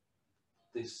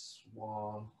this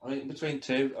one. I mean, between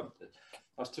two.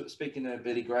 I was speaking to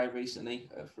Billy Gray recently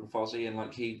from Fozzy,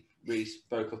 and he really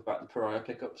spoke up about the Pariah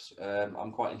pickups.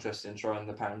 I'm quite interested in trying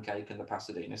the Pound Cake and the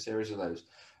Pasadena series of those.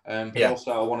 But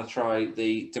also, I want to try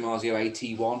the DiMarzio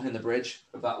AT1 in the bridge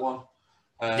of that one.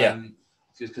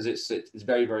 Because it's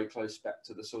very, very close spec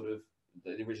to the sort of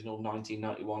the original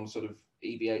 1991 sort of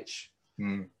EBH.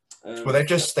 Well, they've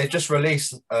just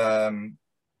released the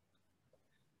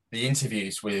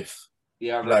interviews with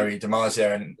Larry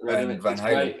DiMarzio and Van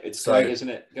Halen. It's great, isn't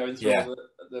it? Going through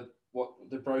what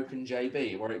the broken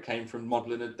JB, where it came from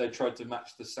modelling. They tried to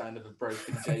match the sound of a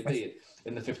broken JB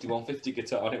in the 5150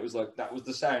 guitar, and it was like that was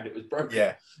the sound. It was broken.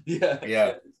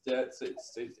 Yeah.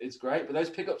 It's great, but those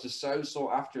pickups are so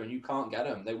sought after, and you can't get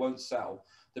them. They won't sell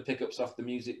the pickups off the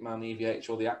Music Man, the EVH,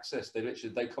 or the Axis.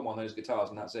 They come on those guitars,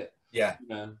 and that's it. Yeah.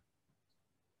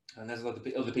 And there's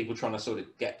other people trying to sort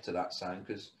of get to that sound,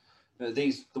 because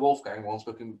the Wolfgang ones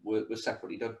were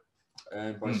separately done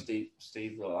by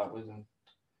Steve and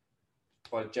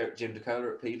by Jim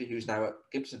DeCola at Peavey, who's now at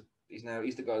Gibson. He's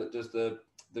the guy that does the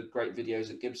great videos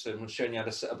at Gibson and showing you how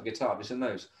to set up a guitar. Have you seen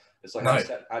those? It's like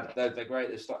they're great.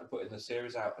 They've started putting the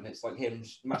series out, and it's like him,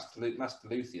 Master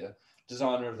Luthier,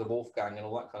 designer of the Wolfgang and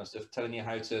all that kind of stuff, telling you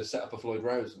how to set up a Floyd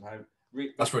Rose and how.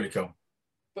 That's really cool.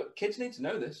 But kids need to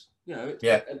know this,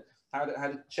 How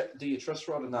to do your truss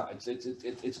rod and that.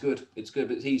 It's good. It's good.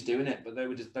 But he's doing it. But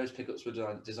those pickups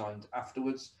were designed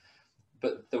afterwards.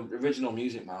 But the original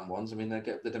Music Man ones, I mean, the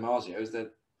Demasios,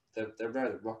 they're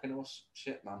very rocking horse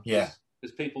shit, man. Yeah.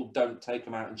 Because people don't take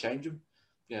them out and change them.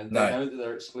 They know that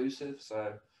they're exclusive.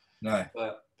 So. No.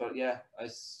 But yeah,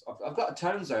 I've got a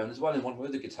Tone Zone as well in one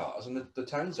of the guitars, and the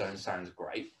Tone Zone sounds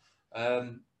great.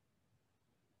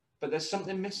 But there's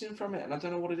something missing from it, and I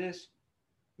don't know what it is.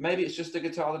 Maybe it's just the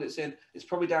guitar that it's in. It's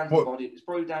probably down to the body. It's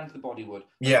probably down to the bodywood.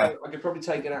 Yeah. I could probably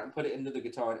take it out and put it into the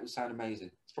guitar, and it would sound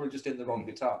amazing. It's probably just in the wrong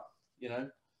guitar,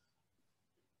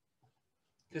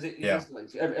 Because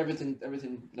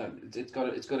everything. No, it's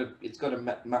got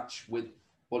to match with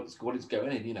what it's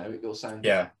going in. It will sound.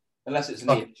 Yeah. Unless it's an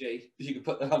EMG, because you could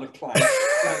put that on a clank.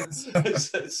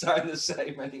 It sound the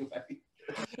same anyway.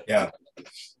 Yeah.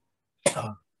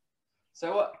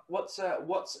 So what's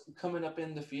coming up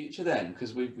in the future then?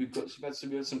 Because we've had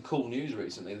some cool news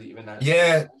recently that you've announced.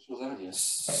 Yeah. Socials, haven't you?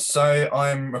 So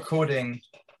I'm recording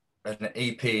an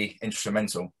EP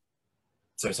instrumental.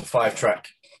 So it's a 5-track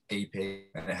EP,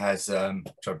 and it has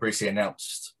which I briefly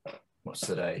announced. What's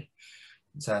today?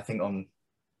 So I think on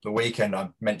the weekend I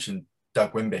mentioned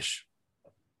Doug Wimbish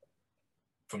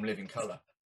from Living Colour.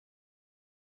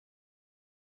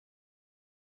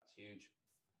 Huge.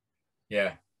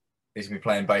 Yeah. He's going to be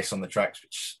playing bass on the tracks,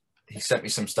 which he sent me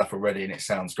some stuff already, and it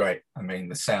sounds great. I mean,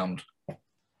 the sound,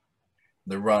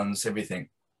 the runs, everything.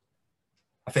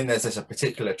 I think there's a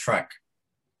particular track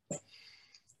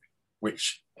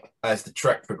which, as the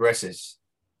track progresses,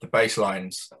 the bass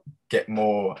lines get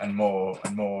more and more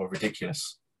and more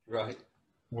ridiculous. Right.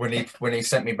 When he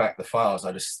sent me back the files,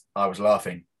 I was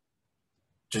laughing,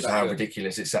 just how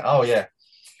ridiculous it's. Oh yeah.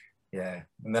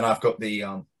 And then I've got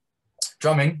the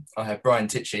drumming. I have Brian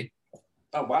Tichy.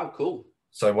 Oh wow, cool.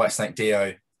 So Whitesnake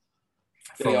Dio.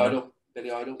 Billy Idol.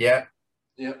 Yeah.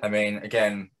 Yeah. I mean,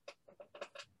 again,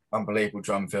 unbelievable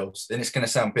drum fills, and it's going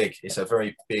to sound big. It's a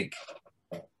very big.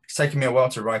 It's taken me a while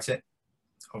to write it,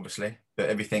 obviously, but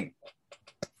everything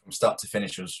from start to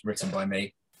finish was written by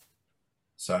me.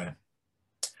 So.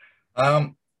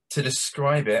 To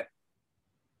describe it,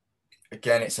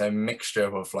 again, it's a mixture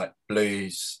of like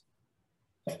blues,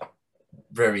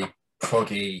 very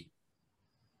proggy,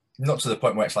 not to the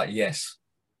point where it's like, yes,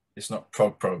 it's not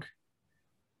prog.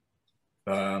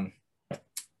 And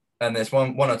there's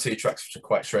one or two tracks which are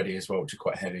quite shreddy as well, which are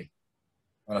quite heavy.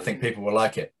 And I think people will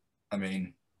like it. I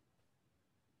mean,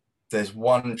 there's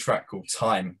one track called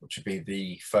Time, which would be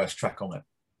the first track on it,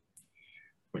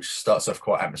 which starts off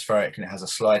quite atmospheric, and it has a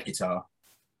slide guitar,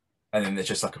 and then there's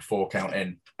just like a 4 count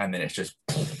in, and then it's just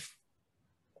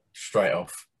straight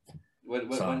off.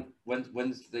 When's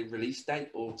the release date,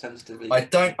 or tentatively? I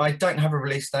don't have a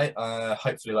release date.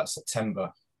 Hopefully like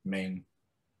September. I mean,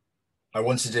 I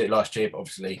wanted to do it last year, but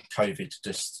obviously COVID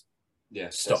just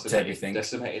stopped everything.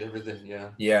 Decimated everything. Yeah.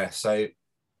 Yeah. So,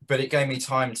 but it gave me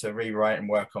time to rewrite and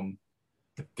work on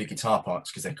the guitar parts,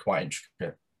 because they're quite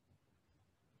intricate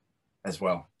as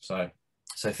well. So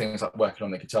things like working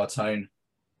on the guitar tone,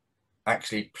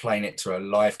 actually playing it to a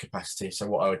live capacity. So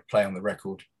what I would play on the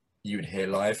record, you would hear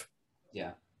live.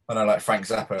 Yeah. I know, like Frank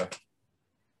Zappa,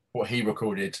 what he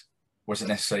recorded wasn't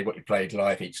necessarily what you played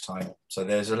live each time. So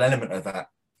there's an element of that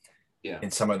in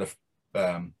some of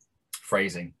the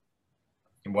phrasing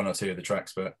in one or two of the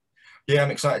tracks. But yeah,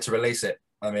 I'm excited to release it.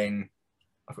 I mean,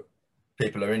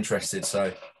 people are interested,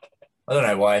 so I don't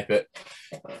know why, but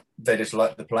they just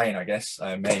like the playing, I guess.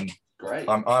 I mean, great.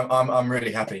 I'm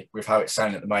really happy with how it's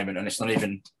sounding at the moment, and it's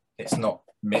not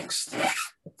mixed.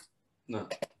 No.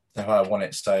 How I want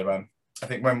it. So I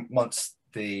think once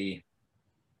the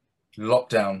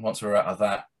lockdown, once we're out of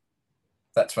that,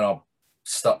 that's when I'll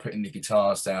start putting the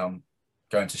guitars down,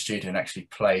 go into studio and actually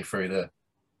play through the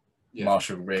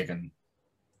Marshall rig, and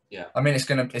I mean, it's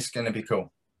gonna be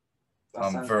cool.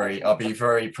 I'll be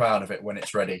very proud of it when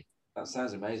it's ready. That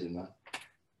sounds amazing, man.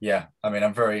 Yeah, I mean,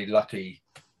 I'm very lucky.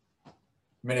 I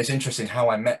mean, it's interesting how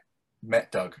I met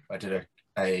Doug. I did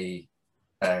a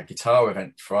guitar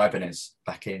event for Ibanez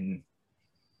back in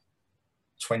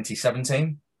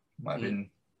 2017, might have been,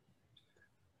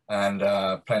 and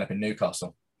playing up in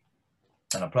Newcastle,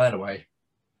 and I'm playing away,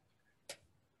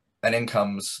 and in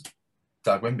comes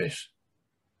Doug Wimbish.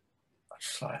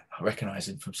 I recognise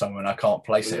him from somewhere and I can't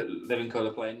place it. Living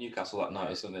Colour playing Newcastle that night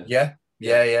or something. Yeah.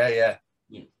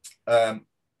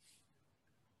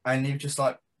 And he just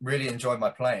like really enjoyed my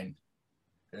playing.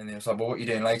 And he was like, well, what are you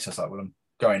doing later? I was like, well, I'm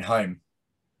going home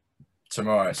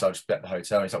tomorrow. So I'll just be at the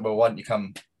hotel. He's like, well, why don't you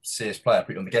come see us play? I'll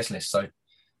put you on the guest list. So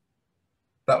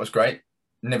that was great.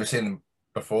 Never seen them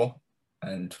before.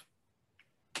 And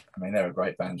I mean, they're a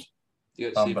great band.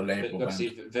 Unbelievable. Got to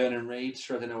see Vernon Reid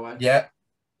shredding away. Yeah.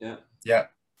 Yeah. Yeah.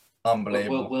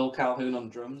 Unbelievable. Will Calhoun on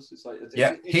drums. It's like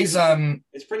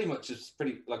it's pretty much just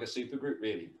pretty like a super group,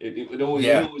 really. It always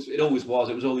was.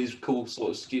 It was all these cool sort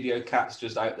of studio cats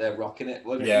just out there rocking it.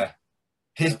 Yeah.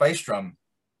 His bass drum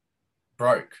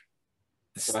broke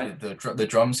the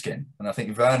drum skin, and I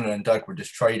think Vernon and Doug were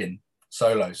just trading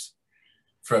solos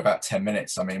for about 10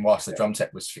 minutes. I mean, whilst the drum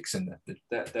tech was fixing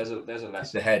there's a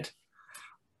lesson. The head.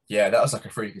 Yeah, that was like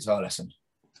a free guitar lesson.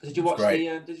 Did you watch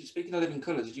speaking of Living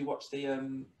Colour, did you watch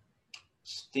the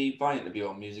Steve Vai interview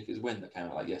on Music Is Win that came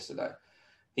out like yesterday?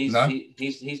 He's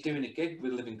doing a gig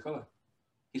with Living Colour.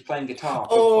 He's playing guitar.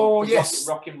 Oh, yes.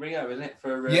 Rock in Rio, isn't it?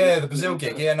 For the Brazil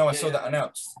gig. Yeah, no, I saw that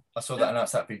announced. That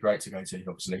announced. That'd be great to go to,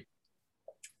 obviously.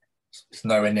 It's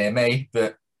nowhere near me, but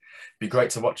it'd be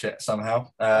great to watch it somehow.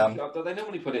 They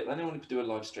normally do a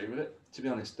live stream of it, to be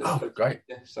honest. Great.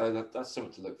 Yeah, so that's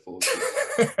something to look forward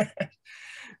to.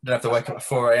 Don't have to wake up at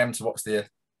 4 a.m. to watch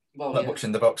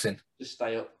watching the boxing. Just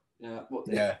stay up.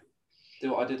 Yeah.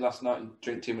 Do what I did last night and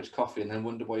drink too much coffee and then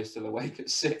wonder why you're still awake at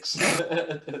 6.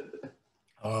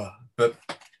 But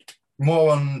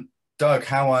more on Doug,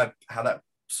 how that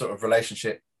sort of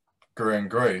relationship grew and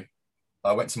grew.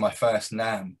 I went to my first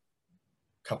NAMM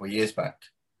a couple of years back,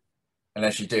 and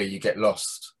as you do, you get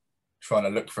lost trying to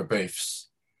look for booths.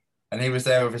 And he was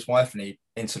there with his wife, and he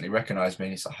instantly recognised me.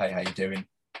 And he's like, "Hey, how you doing?"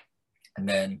 And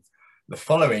then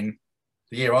the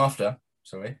year after,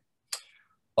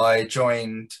 I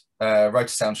joined Rotor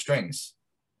Sound Strings.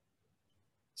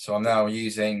 So I'm now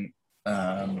using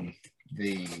their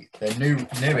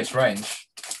newest range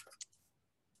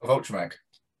of Ultramag.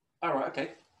 All right,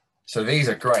 okay. So these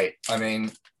are great. I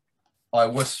mean, I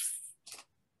was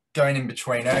going in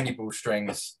between Ernie Ball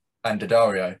strings and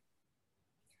D'Addario.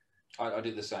 I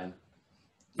did the same.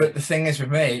 But the thing is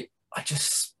with me,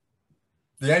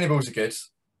 the Ernie Balls are good,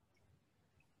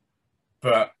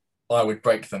 but I would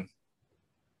break them.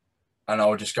 And I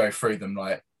would just go through them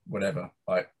like whatever,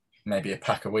 like maybe a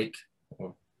pack a week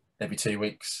or every 2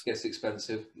 weeks. Gets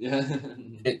expensive. Yeah.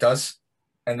 It does.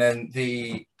 And then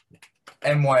the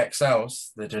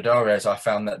MYXLs, the D'Addarios, I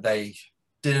found that they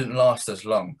didn't last as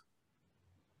long.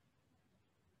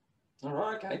 All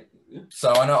right, okay. Yeah.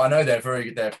 So I know they're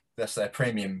very good. That's their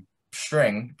premium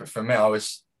string, but for me, I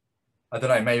don't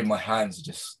know, maybe my hands are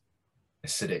just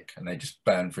acidic and they just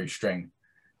burn through string.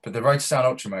 But the Rotor Sound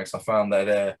Ultramags, I found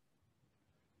that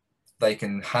they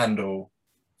can handle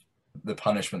the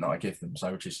punishment that I give them.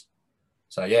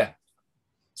 So yeah.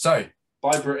 So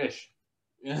buy British.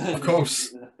 Of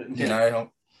course. You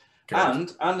know. And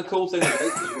the cool thing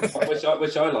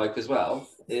which I like as well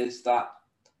is that,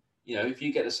 you know, if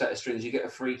you get a set of strings, you get a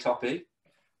free toppy,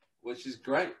 which is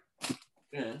great.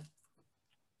 Yeah.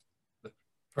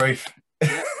 Proof.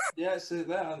 Yeah, so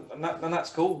and that's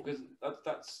cool because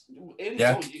that's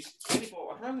yeah.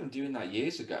 I remember them doing that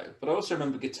years ago, but I also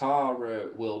remember Guitar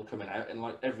World coming out and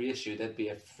like every issue there'd be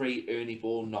a free Ernie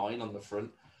Ball 9 on the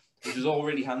front, which was all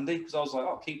really handy because I was like,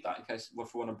 I'll keep that in case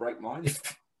if I want to break mine.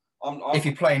 If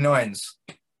you play 9s,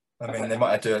 I mean, they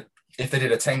might have to. If they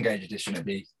did a 10 gauge edition, it'd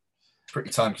be pretty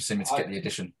time consuming to get the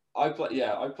edition. I play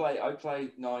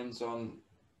 9s on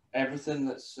everything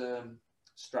that's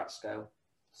Strat scale.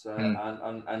 So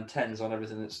and 10s on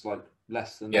everything that's like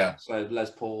less than that. So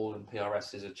Les Paul and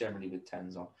PRSs are generally with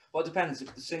 10s on. Well, it depends.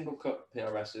 If the single cut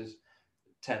PRSs,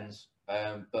 10s,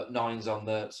 but 9s on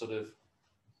the sort of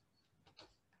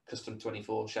custom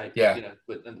 24 shape. Yeah. You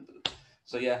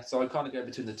know, so I kind of go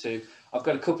between the two. I've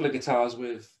got a couple of guitars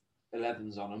with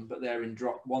 11s on them, but they're in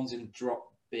drop. One's in drop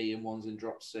B and one's in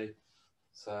drop C.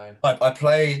 So I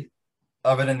play,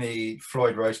 other than the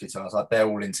Floyd Rose guitars, like they're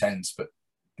all in 10s, but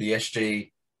the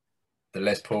SG, the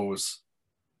Les Pauls,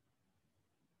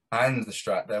 and the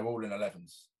Strat, they're all in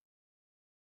 11s.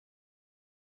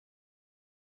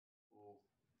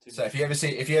 So if you ever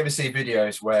see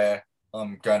videos where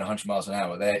I'm going 100 miles an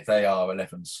hour. They are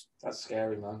 11s. That's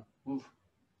scary, man. Oof.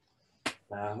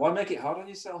 Why make it hard on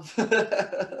yourself?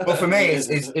 Well, for me,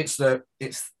 it's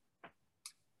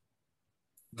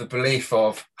the belief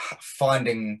of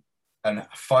finding and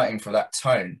fighting for that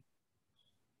tone.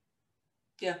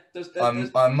 Yeah,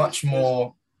 I'm much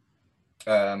more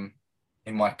in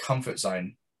my comfort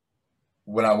zone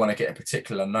when I want to get a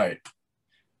particular note.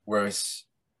 Whereas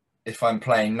if I'm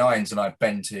playing 9s and I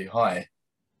bend too high,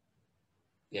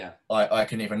 yeah, I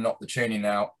can either knock the tuning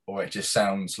out, or it just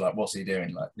sounds like, what's he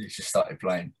doing? Like he's just started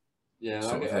playing. Yeah,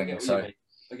 I get what you mean.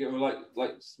 I get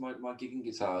like my gigging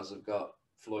guitars have got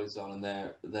Floyd's on, and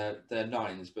they're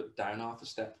 9s, but down half a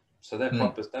step, so they're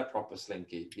proper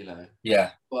slinky, you know.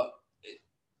 Yeah, but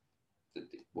it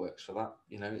works for that,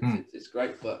 you know. It's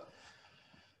great, but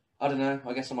I don't know.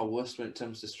 I guess I'm a worst when it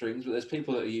comes to strings, but there's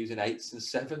people that are using 8s and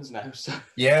 7s now. So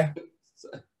yeah,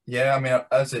 yeah. I mean,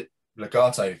 as it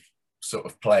legato sort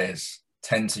of players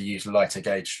tend to use lighter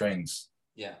gauge strings.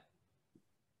 Yeah.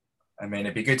 I mean,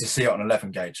 it'd be good to see it on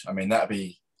 11 gauge. I mean, that'd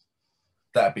be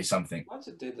something. I'd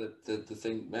to do the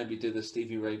thing, maybe do the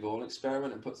Stevie Ray Vaughan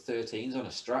experiment and put 13s on a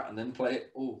Strat and then play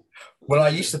it. Oh. Well, I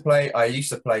used to play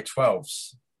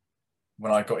 12s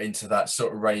when I got into that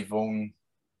sort of Ray Vaughan.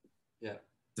 Yeah.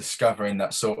 Discovering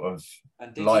that sort of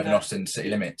live in Austin City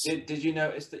Limits. Did you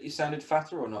notice that you sounded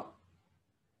fatter or not?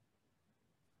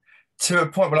 To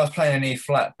a point where I was playing an E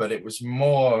flat, but it was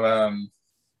more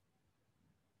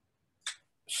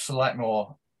slight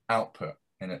more output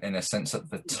in a sense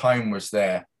that the tone was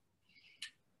there.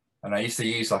 And I used to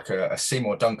use like a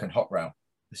Seymour Duncan hot rail.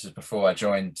 This is before I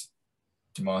joined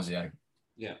DiMarzio.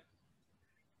 Yeah.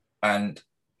 And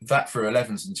that for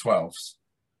 11s and 12s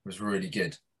was really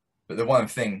good. But the one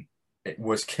thing, it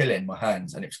was killing my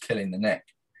hands and it was killing the neck.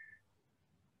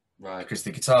 Right. Because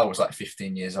the guitar was like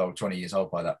 15 years old, 20 years old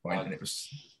by that point. And it was,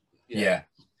 yeah.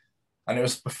 And it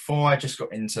was before I just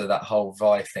got into that whole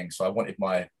Vi thing. So I wanted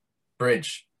my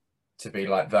bridge to be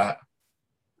like that.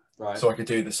 Right. So I could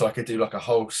do like a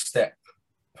whole step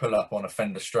pull up on a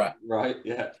Fender Strat. Right,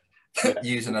 yeah.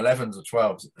 Using 11s or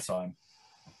 12s at the time.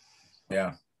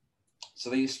 Yeah.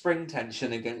 So the spring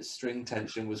tension against string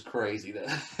tension was crazy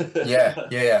there.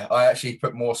 yeah. I actually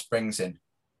put more springs in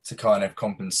to kind of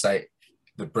compensate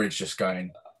the bridge just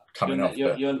coming off.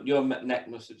 Your neck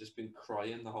must have just been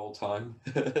crying the whole time.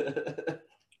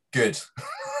 Good.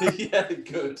 Yeah,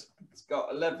 good. It's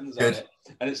got 11s on it,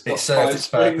 and it's got 5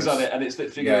 springs purpose. on it, and it's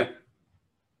literally going.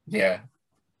 Yeah.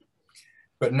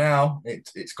 But now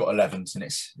it's got 11s, and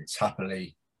it's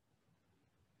happily,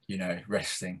 you know,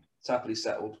 resting. It's happily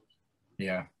settled.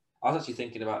 Yeah. I was actually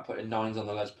thinking about putting 9s on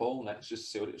the Les Paul next, just to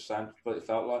see what it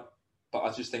felt like. But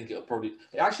I just think it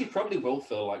actually probably will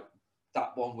feel like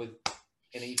that one with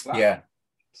an E flat. Yeah.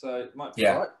 So it might be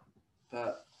right.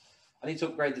 But I need to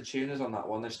upgrade the tuners on that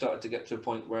one. They've started to get to a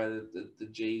point where the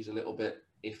G's a little bit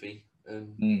iffy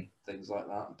and things like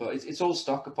that. But it's all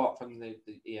stock apart from the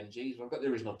EMGs. I've got the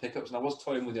original pickups, and I was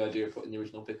toying with the idea of putting the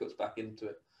original pickups back into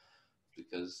it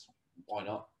because why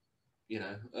not? You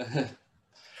know.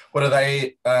 What are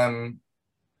they?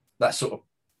 That sort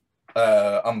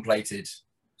of unplated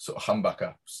sort of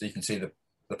humbucker, so you can see the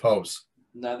poles.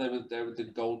 No, they were the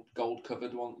gold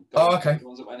covered one. Okay.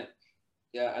 Ones that went in.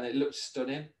 Yeah, and it looked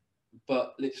stunning.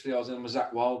 But literally, I was in a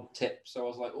Zach Wild tip, so I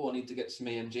was like, "Oh, I need to get some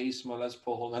EMGs, some Les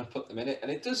Paul, and put them in it." And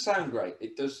it does sound great.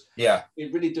 It does. Yeah.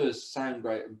 It really does sound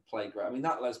great and play great. I mean,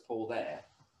 that Les Paul there.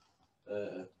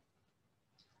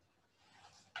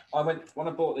 When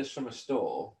I bought this from a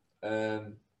store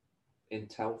in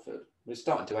Telford. It's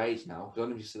starting to age now because I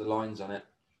don't know if you see the lines on it,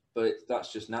 but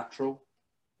that's just natural.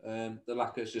 The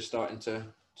lacquer's just starting to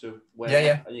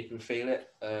wear, and you can feel it.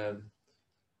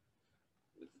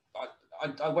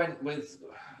 I went with,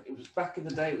 it was back in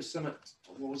the day, it was something,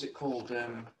 what was it called?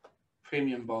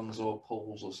 Premium Bonds or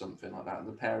Pools or something like that. And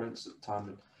the parents at the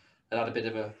time had a bit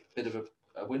of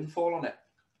a windfall on it.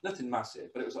 Nothing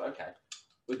massive, but it was like, okay,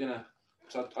 we're going to,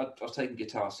 so I was taking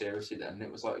guitar seriously then. And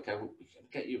it was like, okay,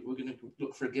 we're going to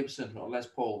look for a Gibson or Les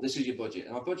Paul. This is your budget.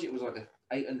 And my budget was like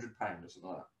 £800 or something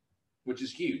like that, which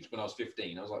is huge when I was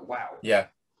 15. I was like, wow. Yeah.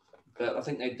 But I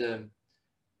think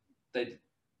they'd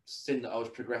seen that I was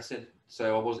progressing.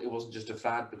 So it wasn't just a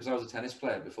fad, because I was a tennis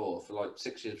player before. For like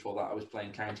 6 years before that, I was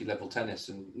playing county level tennis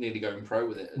and nearly going pro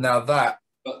with it. Now that,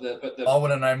 but the I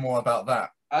want to know more about that.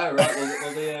 Oh right,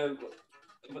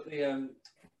 well the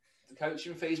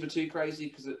coaching fees were too crazy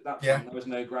because at that point there was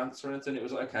no grants or anything. It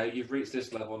was like, okay, you've reached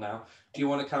this level now. Do you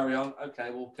want to carry on? Okay,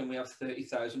 well, can we have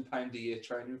 £30,000 a year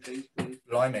training fees, please?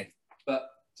 Blimey. But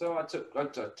so I took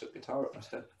guitar up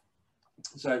instead.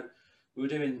 So we were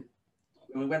doing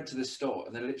we went to this store,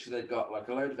 and they'd got like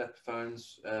a load of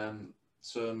Epiphones,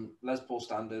 some Les Paul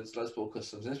standards, Les Paul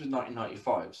customs. And this was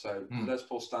 1995, so Les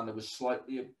Paul standard was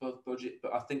slightly above budget,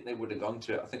 but I think they would have gone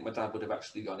to it. I think my dad would have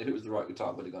actually gone, if it was the right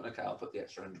guitar, would have gone, okay, I'll put the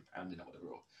extra £100 in or whatever,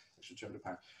 or extra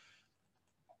 £200.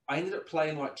 I ended up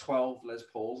playing like 12 Les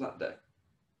Pauls that day.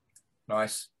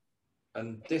 Nice.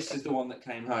 And this is the one that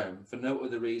came home for no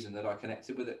other reason that I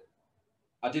connected with it.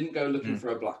 I didn't go looking for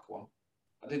a black one.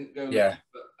 I didn't go.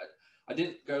 I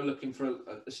didn't go looking for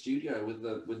a studio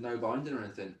with no binding or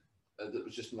anything. That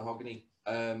was just mahogany.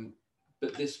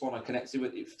 But this one I connected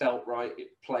with. It felt right.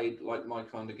 It played like my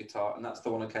kind of guitar, and that's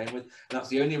the one I came with. And that's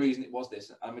the only reason it was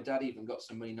this. And my dad even got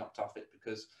some money knocked off it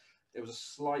because there was a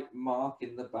slight mark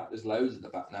in the back. There's loads in the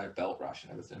back now, belt rash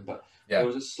and everything. But there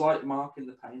was a slight mark in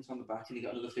the paint on the back, and he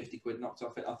got another 50 quid knocked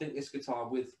off it. I think this guitar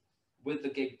with the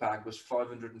gig bag was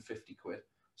 550 quid.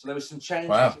 So there was some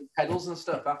changes in pedals and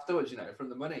stuff afterwards, from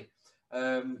the money.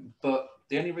 But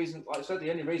the only reason, like I said,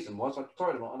 was I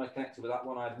tried them and I connected with that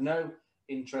one. I had no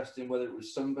interest in whether it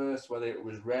was sunburst, whether it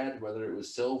was red, whether it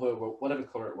was silver, whatever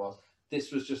color it was.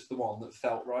 This was just the one that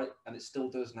felt right, and it still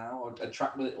does now. I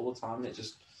track with it all the time. It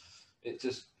just,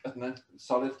 I don't know,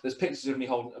 solid. There's pictures of me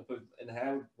holding it up in the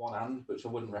hair with one hand, which I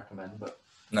wouldn't recommend. But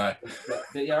no,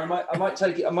 but yeah, I might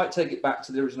take it back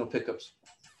to the original pickups.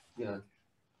 I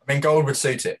mean, gold would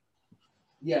suit it.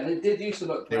 Yeah, they did used to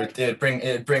look great. It'd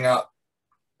bring up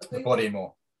the body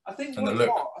more. I think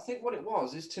what it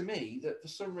was is, to me, that for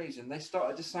some reason they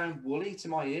started to sound woolly to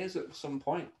my ears at some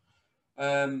point.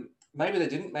 Maybe they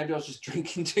didn't. Maybe I was just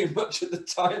drinking too much at the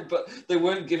time, but they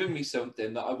weren't giving me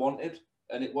something that I wanted,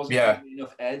 and it wasn't giving me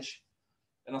enough edge.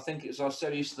 And I think I was so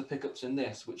used to the pickups in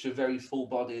this, which are very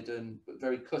full-bodied and but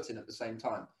very cutting at the same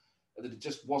time, that it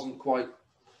just wasn't quite.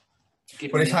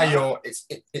 But it's how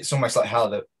it's almost like how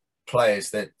the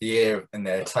players, the ear and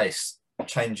their taste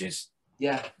changes.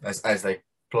 Yeah. As they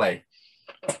play,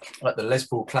 like the Les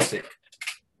Paul Classic,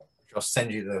 which I'll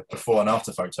send you the before and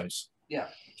after photos. Yeah.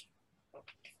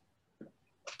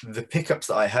 The pickups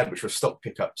that I had, which were stock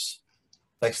pickups,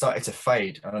 they started to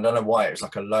fade, and I don't know why. It was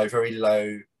like a very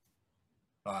low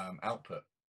output.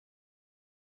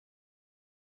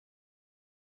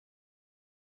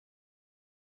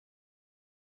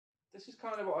 This is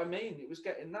kind of what I mean. It was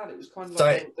getting that. It was kind of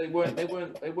like they weren't.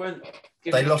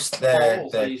 They lost their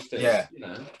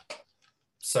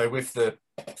So with the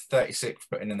 36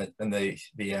 putting in the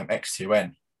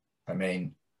X2N, I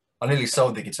mean, I nearly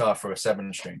sold the guitar for a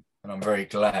 7-string, and I'm very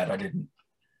glad I didn't.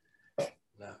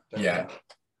 No,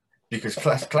 because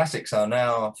classics are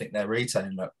now, I think they're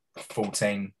retailing at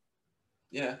 14.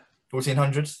 Yeah.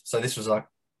 1400. So this was like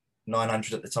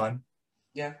 900 at the time.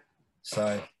 Yeah.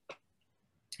 So.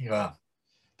 Yeah,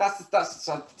 that's the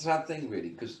sad thing, really,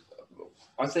 because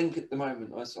I think at the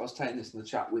moment I was taking this in the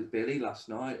chat with Billy last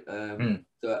night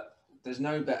that there's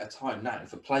no better time now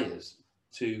for players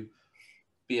to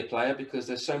be a player, because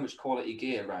there's so much quality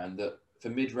gear around that for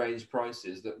mid-range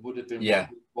prices that would have been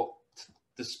what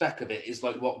the spec of it is,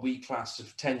 like what we class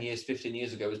of 10 years, 15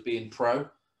 years ago as being pro,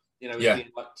 as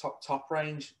being like top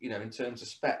range, in terms of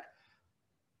spec.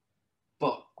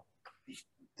 But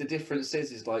the difference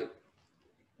is like,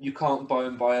 you can't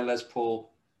buy a Les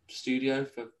Paul Studio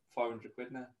for 500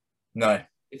 quid now. No.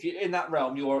 If you're in that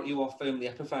realm, you are firmly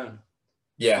Epiphone.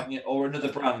 Yeah. Or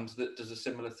another brand that does a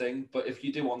similar thing. But if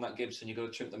you do want that Gibson, you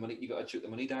got to chunk the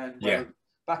money down. Yeah.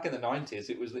 Back in the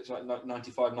 90s, it was literally like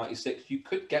 95, 96. You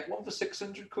could get one for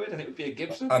 600 quid, and it would be a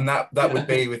Gibson. And that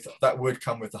would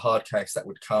come with the hard case. That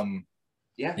would come.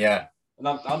 Yeah. Yeah. And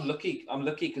I'm lucky.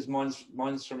 Because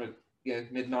mine's from a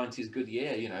mid-90s good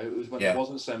year. It was when there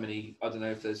wasn't so many. I don't know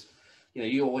if there's,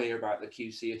 you all hear about the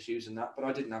QC issues and that, but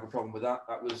I didn't have a problem with that.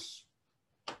 That was,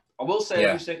 I will say,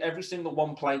 every single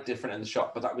one played different in the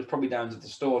shop, but that was probably down to the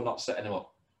store not setting them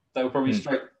up. They were probably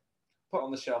straight put on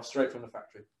the shelf straight from the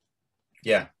factory.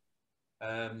 Yeah.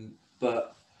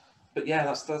 But yeah,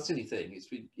 that's the only thing.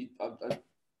 It's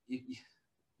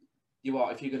you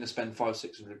are, if you're going to spend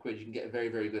 500-600 quid, you can get a very,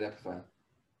 very good Epiphone,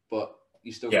 but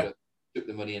you still got to took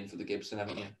the money in for the Gibson,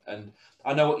 haven't you? And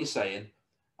I know what you're saying.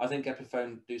 I think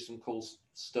Epiphone do some cool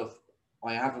stuff.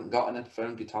 I haven't got an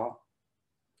Epiphone guitar.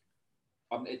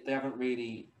 They haven't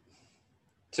really.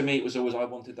 To me, it was always I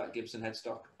wanted that Gibson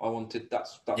headstock. I wanted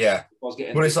that's yeah. I was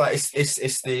getting. Well, it's like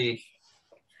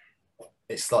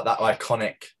it's like that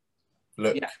iconic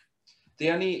look. Yeah. The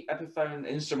only Epiphone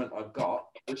instrument I've got,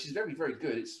 which is very, very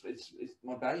good, it's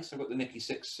my bass. I've got the Nicky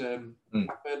 6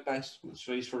 Blackbird bass, which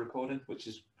I use for recording, which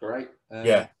is great.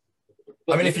 Yeah.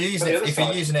 I mean, if you're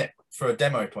using it for a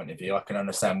demo point of view, I can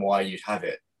understand why you'd have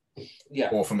it. Yeah.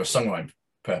 Or from a songwriting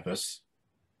purpose,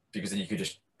 because then you could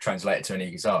just translate it to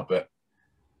any guitar. But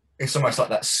it's almost like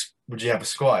that. Would you have a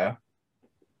Squire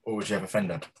or would you have a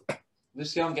Fender? You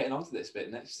see, I'm getting onto this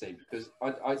bit next, Steve, because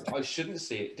I shouldn't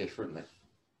see it differently.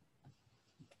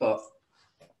 But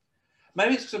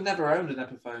maybe it's because I've never owned an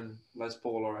Epiphone Les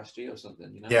Paul or SG or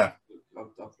something, you know? Yeah.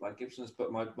 I've like Gibsons,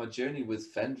 but my journey with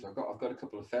Fender, I've got a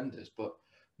couple of Fenders, but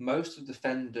most of the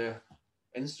Fender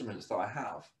instruments that I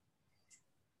have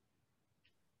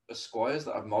are Squires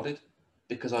that I've modded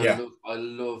because I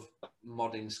love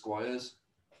modding Squires.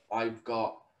 I've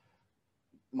got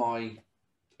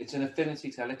it's an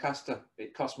Affinity Telecaster.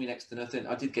 It cost me next to nothing.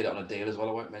 I did get it on a deal as well.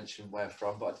 I won't mention where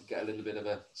from, but I did get a little bit of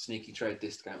a sneaky trade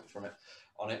discount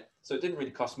on it. So it didn't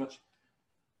really cost much.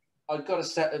 I got a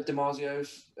set of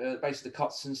DiMarzio's, basically the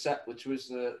Kotzen set, which was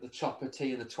the Chopper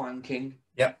T and the Twang King.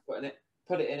 Yeah. Put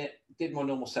it in it. Did my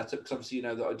normal setup because obviously you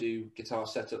know that I do guitar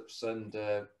setups and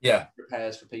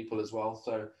repairs for people as well.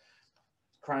 So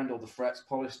crowned all the frets,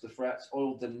 polished the frets,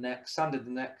 oiled the neck, sanded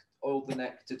the neck, oiled the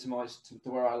neck to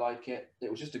where I like it. It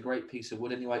was just a great piece of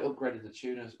wood anyway. Upgraded the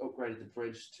tuners, upgraded the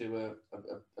bridge to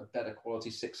a better quality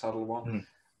 6-saddle one,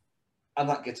 and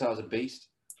that guitar's a beast.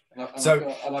 I've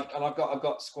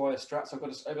got Squire Strats.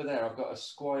 Over there. I've got a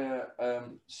Squire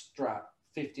Strat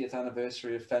 50th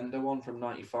anniversary of Fender one from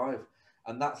 '95,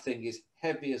 and that thing is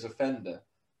heavy as a Fender,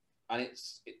 and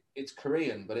it's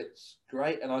Korean, but it's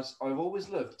great. And I've always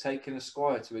loved taking a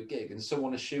Squire to a gig and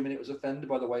someone assuming it was a Fender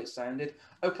by the way it sounded.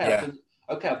 I've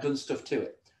done stuff to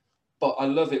it, but I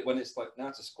love it when it's like, no,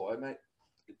 it's a Squire, mate.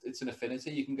 It's an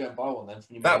Affinity. You can go and buy one then.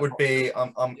 From your that would be.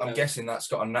 I'm guessing that's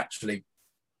got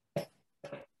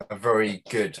a very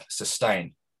good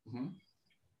sustain. Mm-hmm.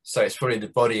 So it's probably the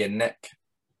body and neck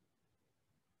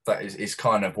that is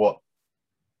kind of what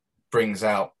brings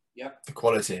out the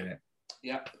quality of it.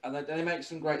 Yeah, and they make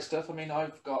some great stuff. I mean, I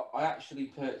actually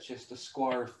purchased a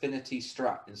Squire Affinity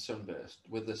Strat in Sunburst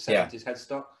with the 70s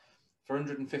headstock for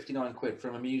 159 quid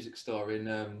from a music store in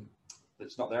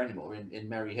that's not there anymore in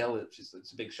Merry Hill.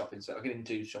 It's a big shopping centre. I get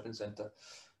into shopping centre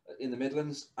in the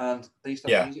Midlands, and they used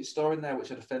to have a music store in there which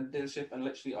had a Fender dealership, and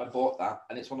literally I bought that,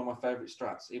 and it's one of my favourite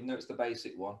Strats, even though it's the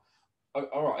basic one.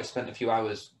 All right, I spent a few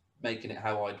hours making it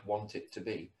how I'd want it to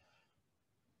be.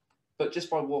 But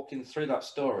just by walking through that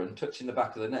store and touching the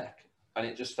back of the neck, and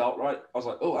it just felt right. I was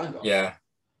like, oh, hang on. Yeah.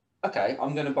 Okay,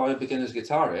 I'm going to buy a beginner's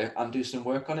guitar here and do some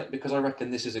work on it because I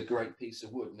reckon this is a great piece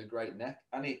of wood and a great neck.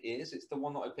 And it is. It's the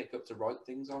one that I pick up to write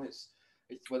things on. It's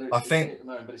whether it's at the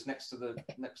moment, but it's next to the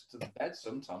bed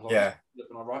sometimes. Yeah.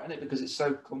 When I write on it because it's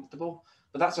so comfortable.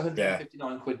 But that's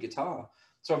 159 quid guitar.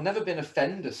 So I've never been a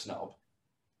Fender snob,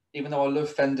 even though I love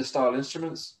Fender style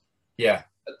instruments. Yeah.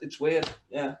 It's weird.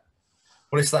 Yeah.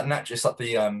 Well, it's that natural. It's like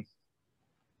the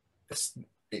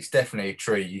it's definitely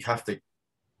true. You have to,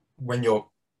 when you're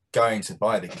going to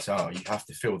buy the guitar, you have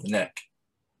to feel the neck.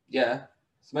 Yeah,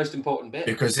 it's the most important bit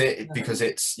because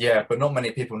it's but not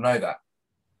many people know that.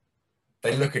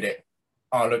 They look at it,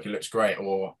 oh look, it looks great,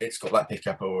 or it's got that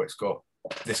pickup, or it's got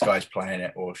this guy's playing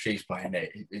it, or she's playing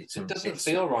it. It doesn't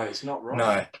feel right. It's not right.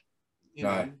 No, you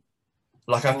know?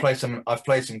 Like I've played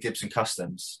some Gibson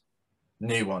Customs,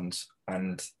 new ones,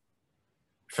 and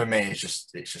for me, it's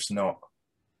just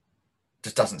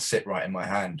doesn't sit right in my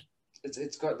hand.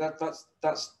 It's got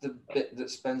that's the bit that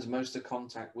spends most of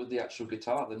contact with the actual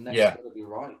guitar. The neck's got to be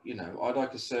right. You know, I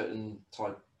like a certain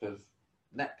type of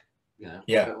neck. You know,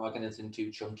 I don't like anything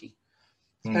too chunky.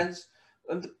 Depends.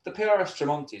 And the PRS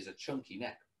Tremonti is a chunky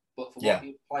neck, but for what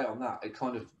you play on that, it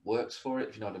kind of works for it.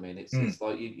 If you know what I mean, it's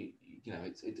like you know,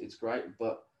 it's great.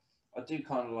 But I do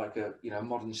kind of like a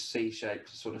modern C-shaped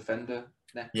sort of Fender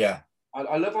neck. Yeah.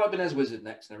 I love Ibanez Wizard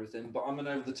necks and everything, but I'm an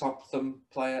over-the-top thumb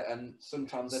player, and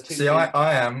sometimes they're too. See,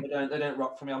 I am. They don't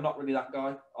rock for me. I'm not really that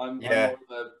guy.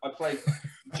 I play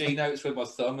G notes with my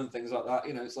thumb and things like that.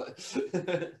 You know, it's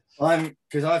like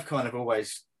because I've kind of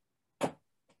always, I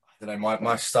don't know,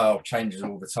 my style changes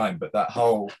all the time, but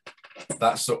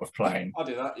that sort of playing. I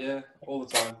do that, all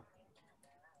the time.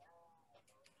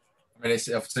 I mean, it's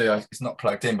obviously it's not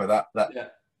plugged in, but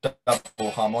that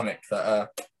double harmonic that.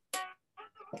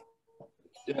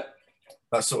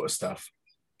 That sort of stuff.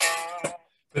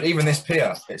 But even this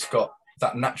Pia, it's got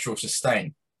that natural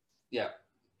sustain. Yeah.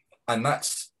 And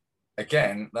that's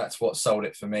what sold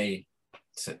it for me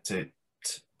to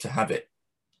have it.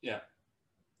 Yeah.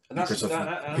 And because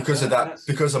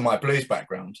of my blues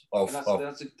background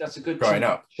that's a good growing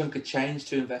up. Chunk of change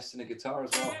to invest in a guitar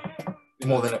as well.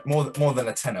 More than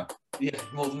a tenner. Yeah,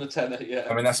 more than a tenner. Yeah.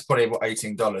 I mean, that's probably what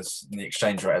 $18 in the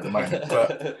exchange rate at the moment.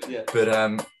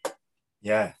 But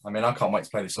yeah, I mean, I can't wait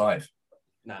to play this live.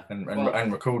 No.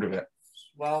 And record of it.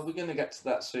 Well, we're going to get to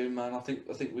that soon, man. I think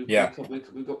we've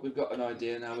got an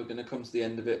idea now. We're going to come to the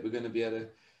end of it. We're going to be able to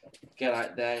get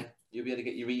out there. You'll be able to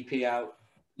get your EP out.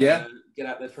 Yeah. Get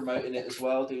out there promoting it as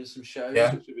well, doing some shows,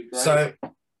 Yeah. which would be great. So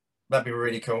that'd be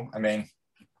really cool. I mean,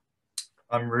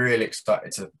 I'm really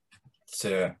excited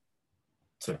to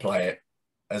play it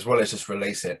as well as just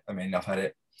release it. I mean, I've had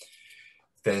it.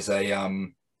 There's a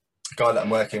guy that I'm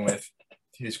working with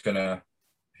who's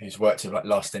worked with like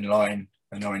Last in Line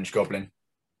and Orange Goblin.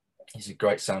 He's a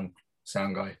great sound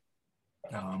guy.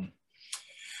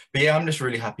 But yeah, I'm just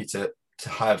really happy to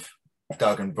have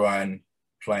Doug and Brian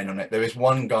playing on it. There is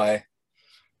one guy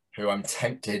who I'm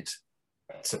tempted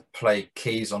to play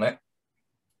keys on it,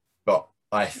 but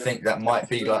I think that might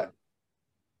be like,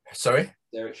 sorry?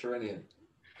 Derek Sherinian.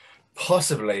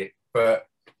 Possibly, but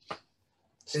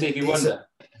Stevie Wonder.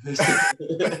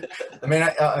 I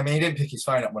mean, he didn't pick his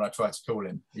phone up when I tried to call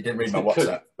him. He didn't read my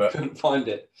WhatsApp, but couldn't find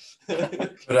it.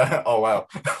 But oh wow.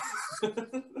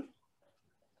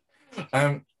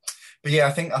 But yeah,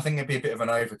 I think it'd be a bit of an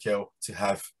overkill to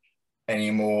have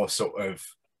any more sort of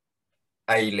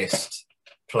A-list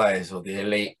players, or the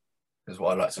elite, is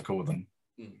what I like to call them,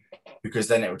 because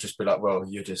then it would just be like, well,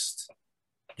 you're just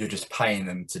paying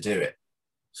them to do it,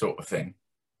 sort of thing.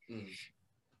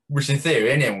 Which in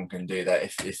theory, anyone can do that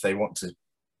if they want to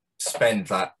spend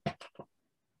that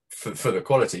for the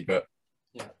quality. But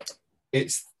yeah,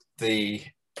 it's the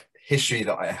history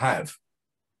that I have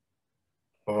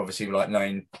of obviously like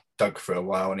knowing Doug for a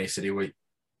while, and he said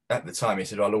at the time he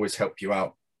said, I'll always help you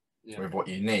out with what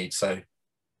you need. So,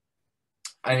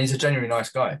 and he's a genuinely nice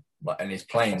guy, and his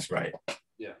playing's great.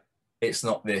 Yeah, it's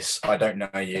not this I don't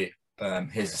know you,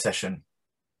 here's a session,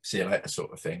 see you later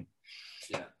sort of thing.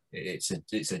 Yeah,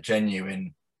 it's a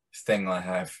genuine thing I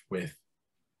have with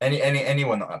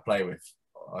anyone that I play with.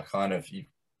 I kind of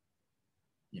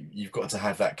you've got to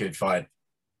have that good vibe.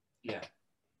 Yeah,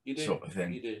 you do. Sort of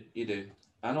thing. You do.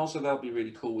 And also they'll be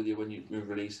really cool with you when you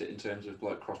release it in terms of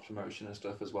like cross promotion and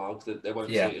stuff as well, because they won't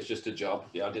see it as just a job.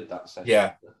 Yeah, I did that session.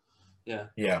 Yeah.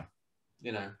 Yeah.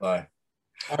 You know. Right.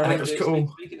 And it was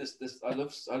cool. Speaking of this, I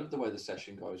love the way the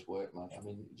session guys work, man. I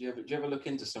mean, do you ever look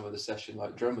into some of the session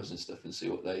like drummers and stuff and see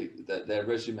what their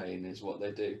resume is, what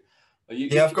they do? You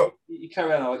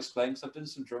carry on. I'll explain, because I've done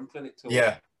some drum clinic talk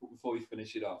before we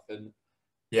finish it off, and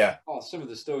some of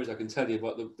the stories I can tell you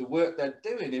about the work they're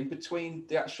doing in between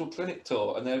the actual clinic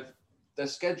tour and their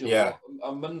schedule. Yeah.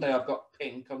 On Monday I've got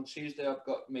Pink. On Tuesday I've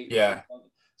got Meat. Yeah.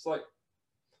 It's like,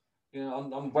 you know,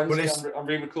 on Wednesday I'm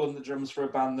re-recording the drums for a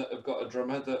band that have got a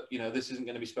drummer that, you know, this isn't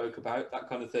going to be spoke about, that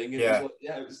kind of thing.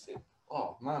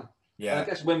 Oh man. Yeah. And I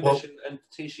guess Wimbish and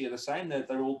Tishi are the same.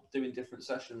 They're all doing different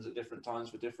sessions at different times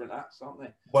for different acts, aren't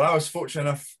they? Well, I was fortunate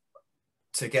enough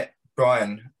to get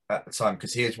Brian at the time,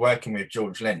 because he was working with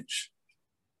George Lynch.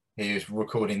 He was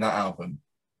recording that album,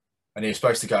 and he was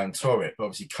supposed to go and tour it, but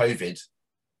obviously COVID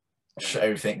shut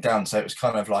everything down. So it was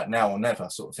kind of like now or never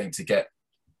sort of thing to get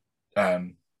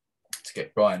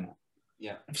Brian.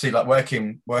 Yeah. See, like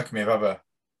working with other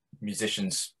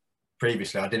musicians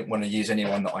previously, I didn't want to use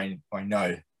anyone that I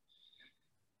know,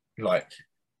 like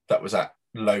that was at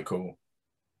local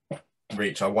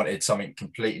reach. I wanted something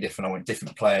completely different. I wanted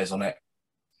different players on it,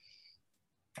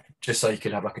 just so you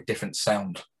could have like a different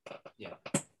sound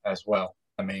as well.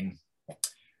 I mean,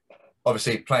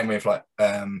 obviously playing with like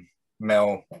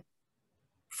Mel,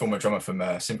 former drummer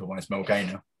from Simple Minds, Mel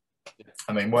Gaynor.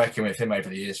 I mean, working with him over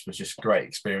the years was just a great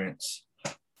experience,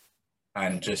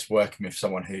 and just working with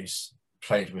someone who's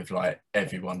played with like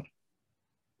everyone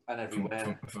and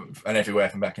everywhere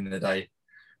from back in the day.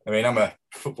 I mean, I'm a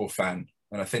football fan,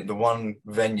 and I think the one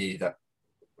venue that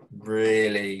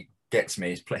really gets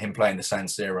me is him playing the San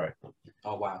Siro.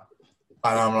 Oh wow!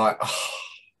 And I'm like,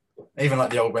 even like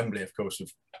the old Wembley, of course,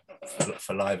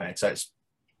 for Live Aid. So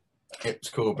it was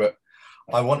cool, but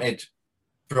I wanted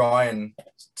Brian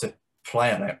to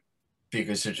play on it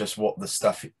because of just what the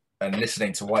stuff, and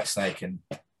listening to Whitesnake and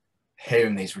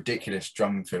hearing these ridiculous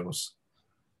drum fills.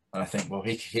 And I think, well,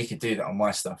 he could do that on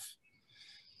my stuff,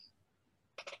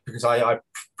 because I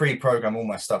pre-program all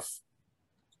my stuff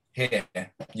here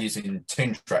using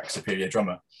Tune Track Superior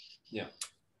Drummer. Yeah.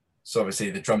 So obviously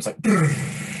the drums like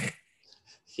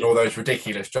all those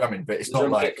ridiculous drumming, but it's not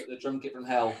like the drum kit from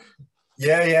hell.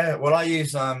 Yeah. Well, I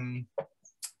use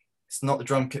it's not the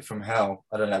drum kit from hell.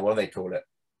 I don't know what they call it,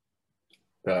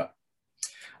 but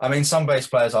I mean, some bass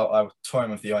players I'll toy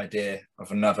with the idea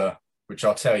of another, which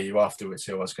I'll tell you afterwards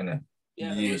who I was going to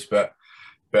use. But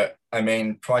I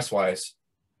mean, price wise,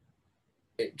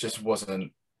 it just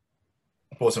wasn't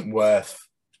worth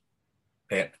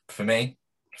it for me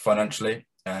financially.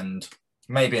 And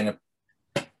maybe in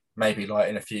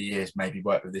a few years, maybe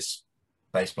work with this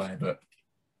bass player. But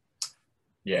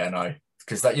yeah, no,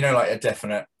 because that, you know, like a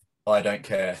definite I don't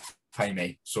care, pay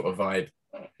me sort of vibe.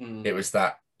 It was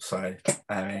that. So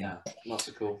I mean, yeah, not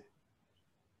so cool.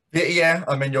 Yeah,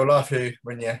 I mean, you'll laugh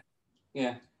when you.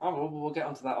 Yeah, we'll get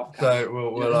onto that off cam. So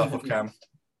we'll laugh off cam.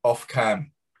 Off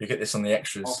cam, you get this on the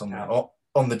extras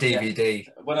on the DVD.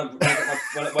 Yeah. When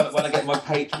I get my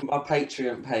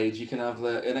Patreon page, you can have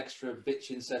an extra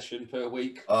bitching session per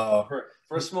week for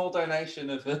a small donation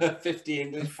of 50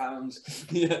 English pounds.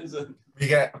 Yeah, so.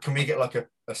 Can we get like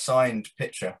a signed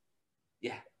picture?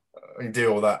 Yeah, we can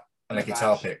do all that and a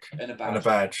guitar pick and a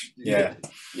badge. Yeah.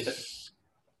 Yeah.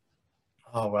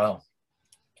 Oh well.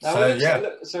 Now,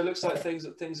 so it looks like things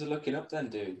are looking up then,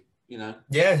 dude. You know.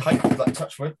 Yeah, hopefully, like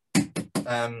touch wood.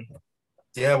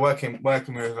 Yeah, working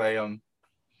with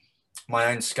my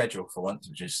own schedule for once,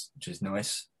 which is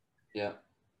nice. Yeah.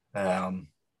 And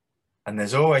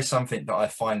there's always something that I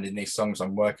find in these songs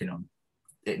I'm working on.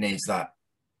 It needs that.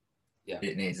 Yeah.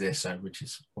 It needs this, so which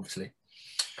is obviously.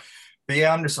 But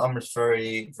yeah, I'm just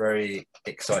very, very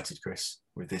excited, Chris,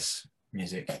 with this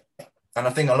music. And I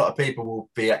think a lot of people will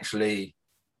be actually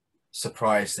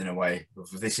surprised in a way.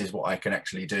 This is what I can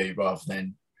actually do rather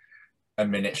than a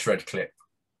minute shred clip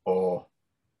or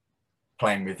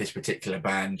playing with this particular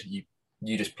band. You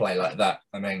just play like that.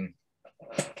 I mean,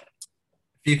 a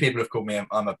few people have called me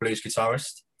I'm a blues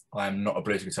guitarist. I am not a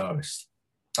blues guitarist.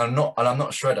 I'm not a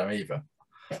shredder either.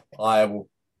 I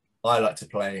like to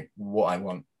play what I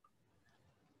want.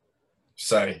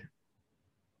 So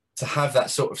to have that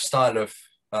sort of style of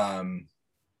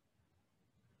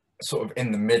sort of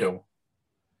in the middle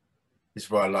is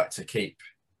where I like to keep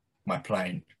my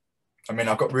playing. I mean,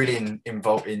 I've got really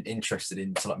interested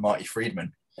into like Marty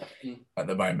Friedman at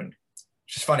the moment,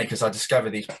 which is funny because I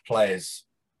discover these players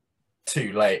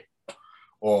too late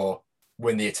or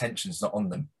when the attention's not on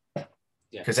them.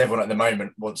 Because everyone at the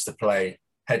moment wants to play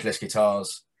headless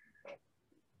guitars,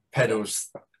 pedals.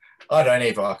 I don't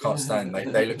either. I can't stand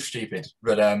them. They look stupid.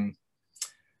 But and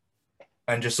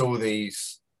just all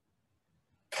these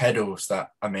pedals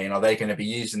that, I mean, are they going to be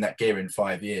using that gear in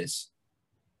 5 years?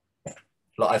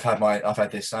 Like I've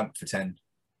had this amp for 10.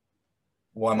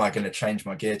 Why am I going to change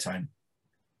my gear tone?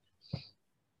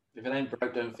 If it ain't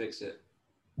broke, don't fix it.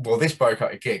 Well, this broke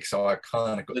at a gig, so I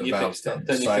kind of got the valves done.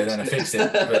 So then I fixed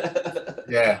it. But,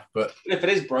 yeah, but if it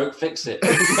is broke, fix it.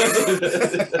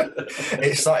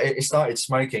 It started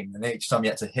smoking, and each time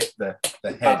you had to hit the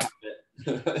head.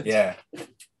 Yeah.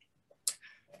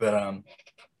 But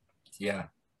yeah.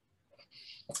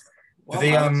 Well,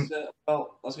 I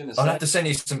was going to say. I'll have to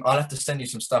send you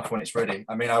some stuff when it's ready.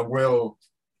 I mean, I will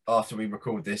after we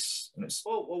record this and it's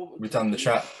we've done the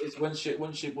chat. It's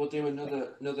we'll do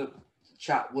another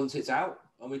chat once it's out,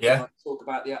 and we can talk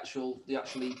about the actual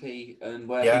EP and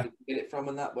where you can get it from,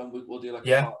 and that when we'll do like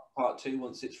a part 2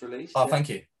 once it's released. Oh, thank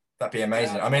you. That'd be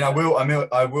amazing. I mean, I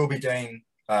will be doing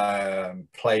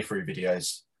playthrough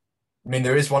videos. I mean,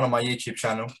 there is one on my YouTube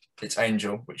channel. It's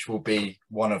Angel, which will be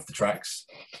one of the tracks.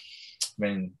 I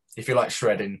mean, if you like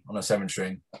shredding on a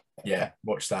 7-string,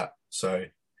 watch that. So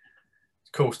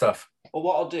cool stuff. Well,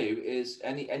 what I'll do is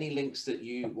any links that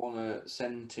you want to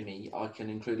send to me, I can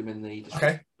include them in the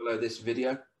description below this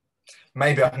video.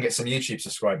 Maybe I can get some YouTube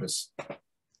subscribers.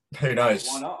 Who knows?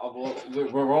 Why not?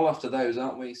 We're all after those,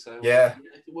 aren't we? So yeah,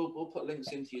 we'll put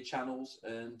links into your channels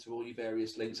and to all your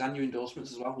various links and your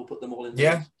endorsements as well. We'll put them all in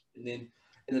in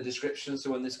the description, so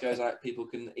when this goes out, people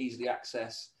can easily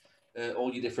access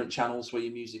all your different channels where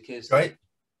your music is. Great.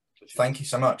 Thank you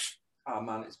so much. Oh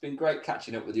man, it's been great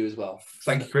catching up with you as well.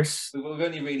 Thank you, Chris. We've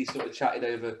only really sort of chatted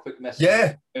over quick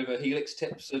messages, over Helix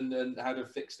tips and how to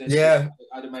fix this,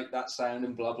 how to make that sound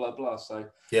and blah blah blah. So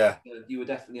you were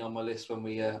definitely on my list when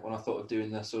I thought of doing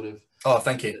the sort of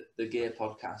thank you, the Gear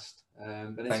podcast.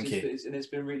 Thank you. It's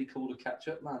been really cool to catch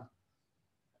up, man.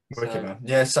 Wicked, man.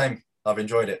 Yeah, same. I've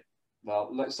enjoyed it. Well,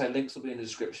 like I say, links will be in the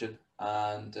description,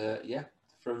 and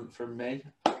from me,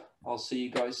 I'll see you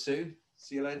guys soon.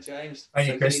 See you later, James. Thank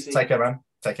you, Chris. Take care, man.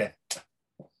 Take care.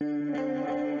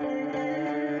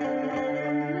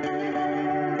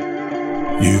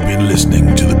 You've been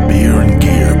listening to the Beer and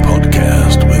Gear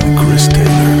podcast with Chris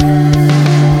Taylor.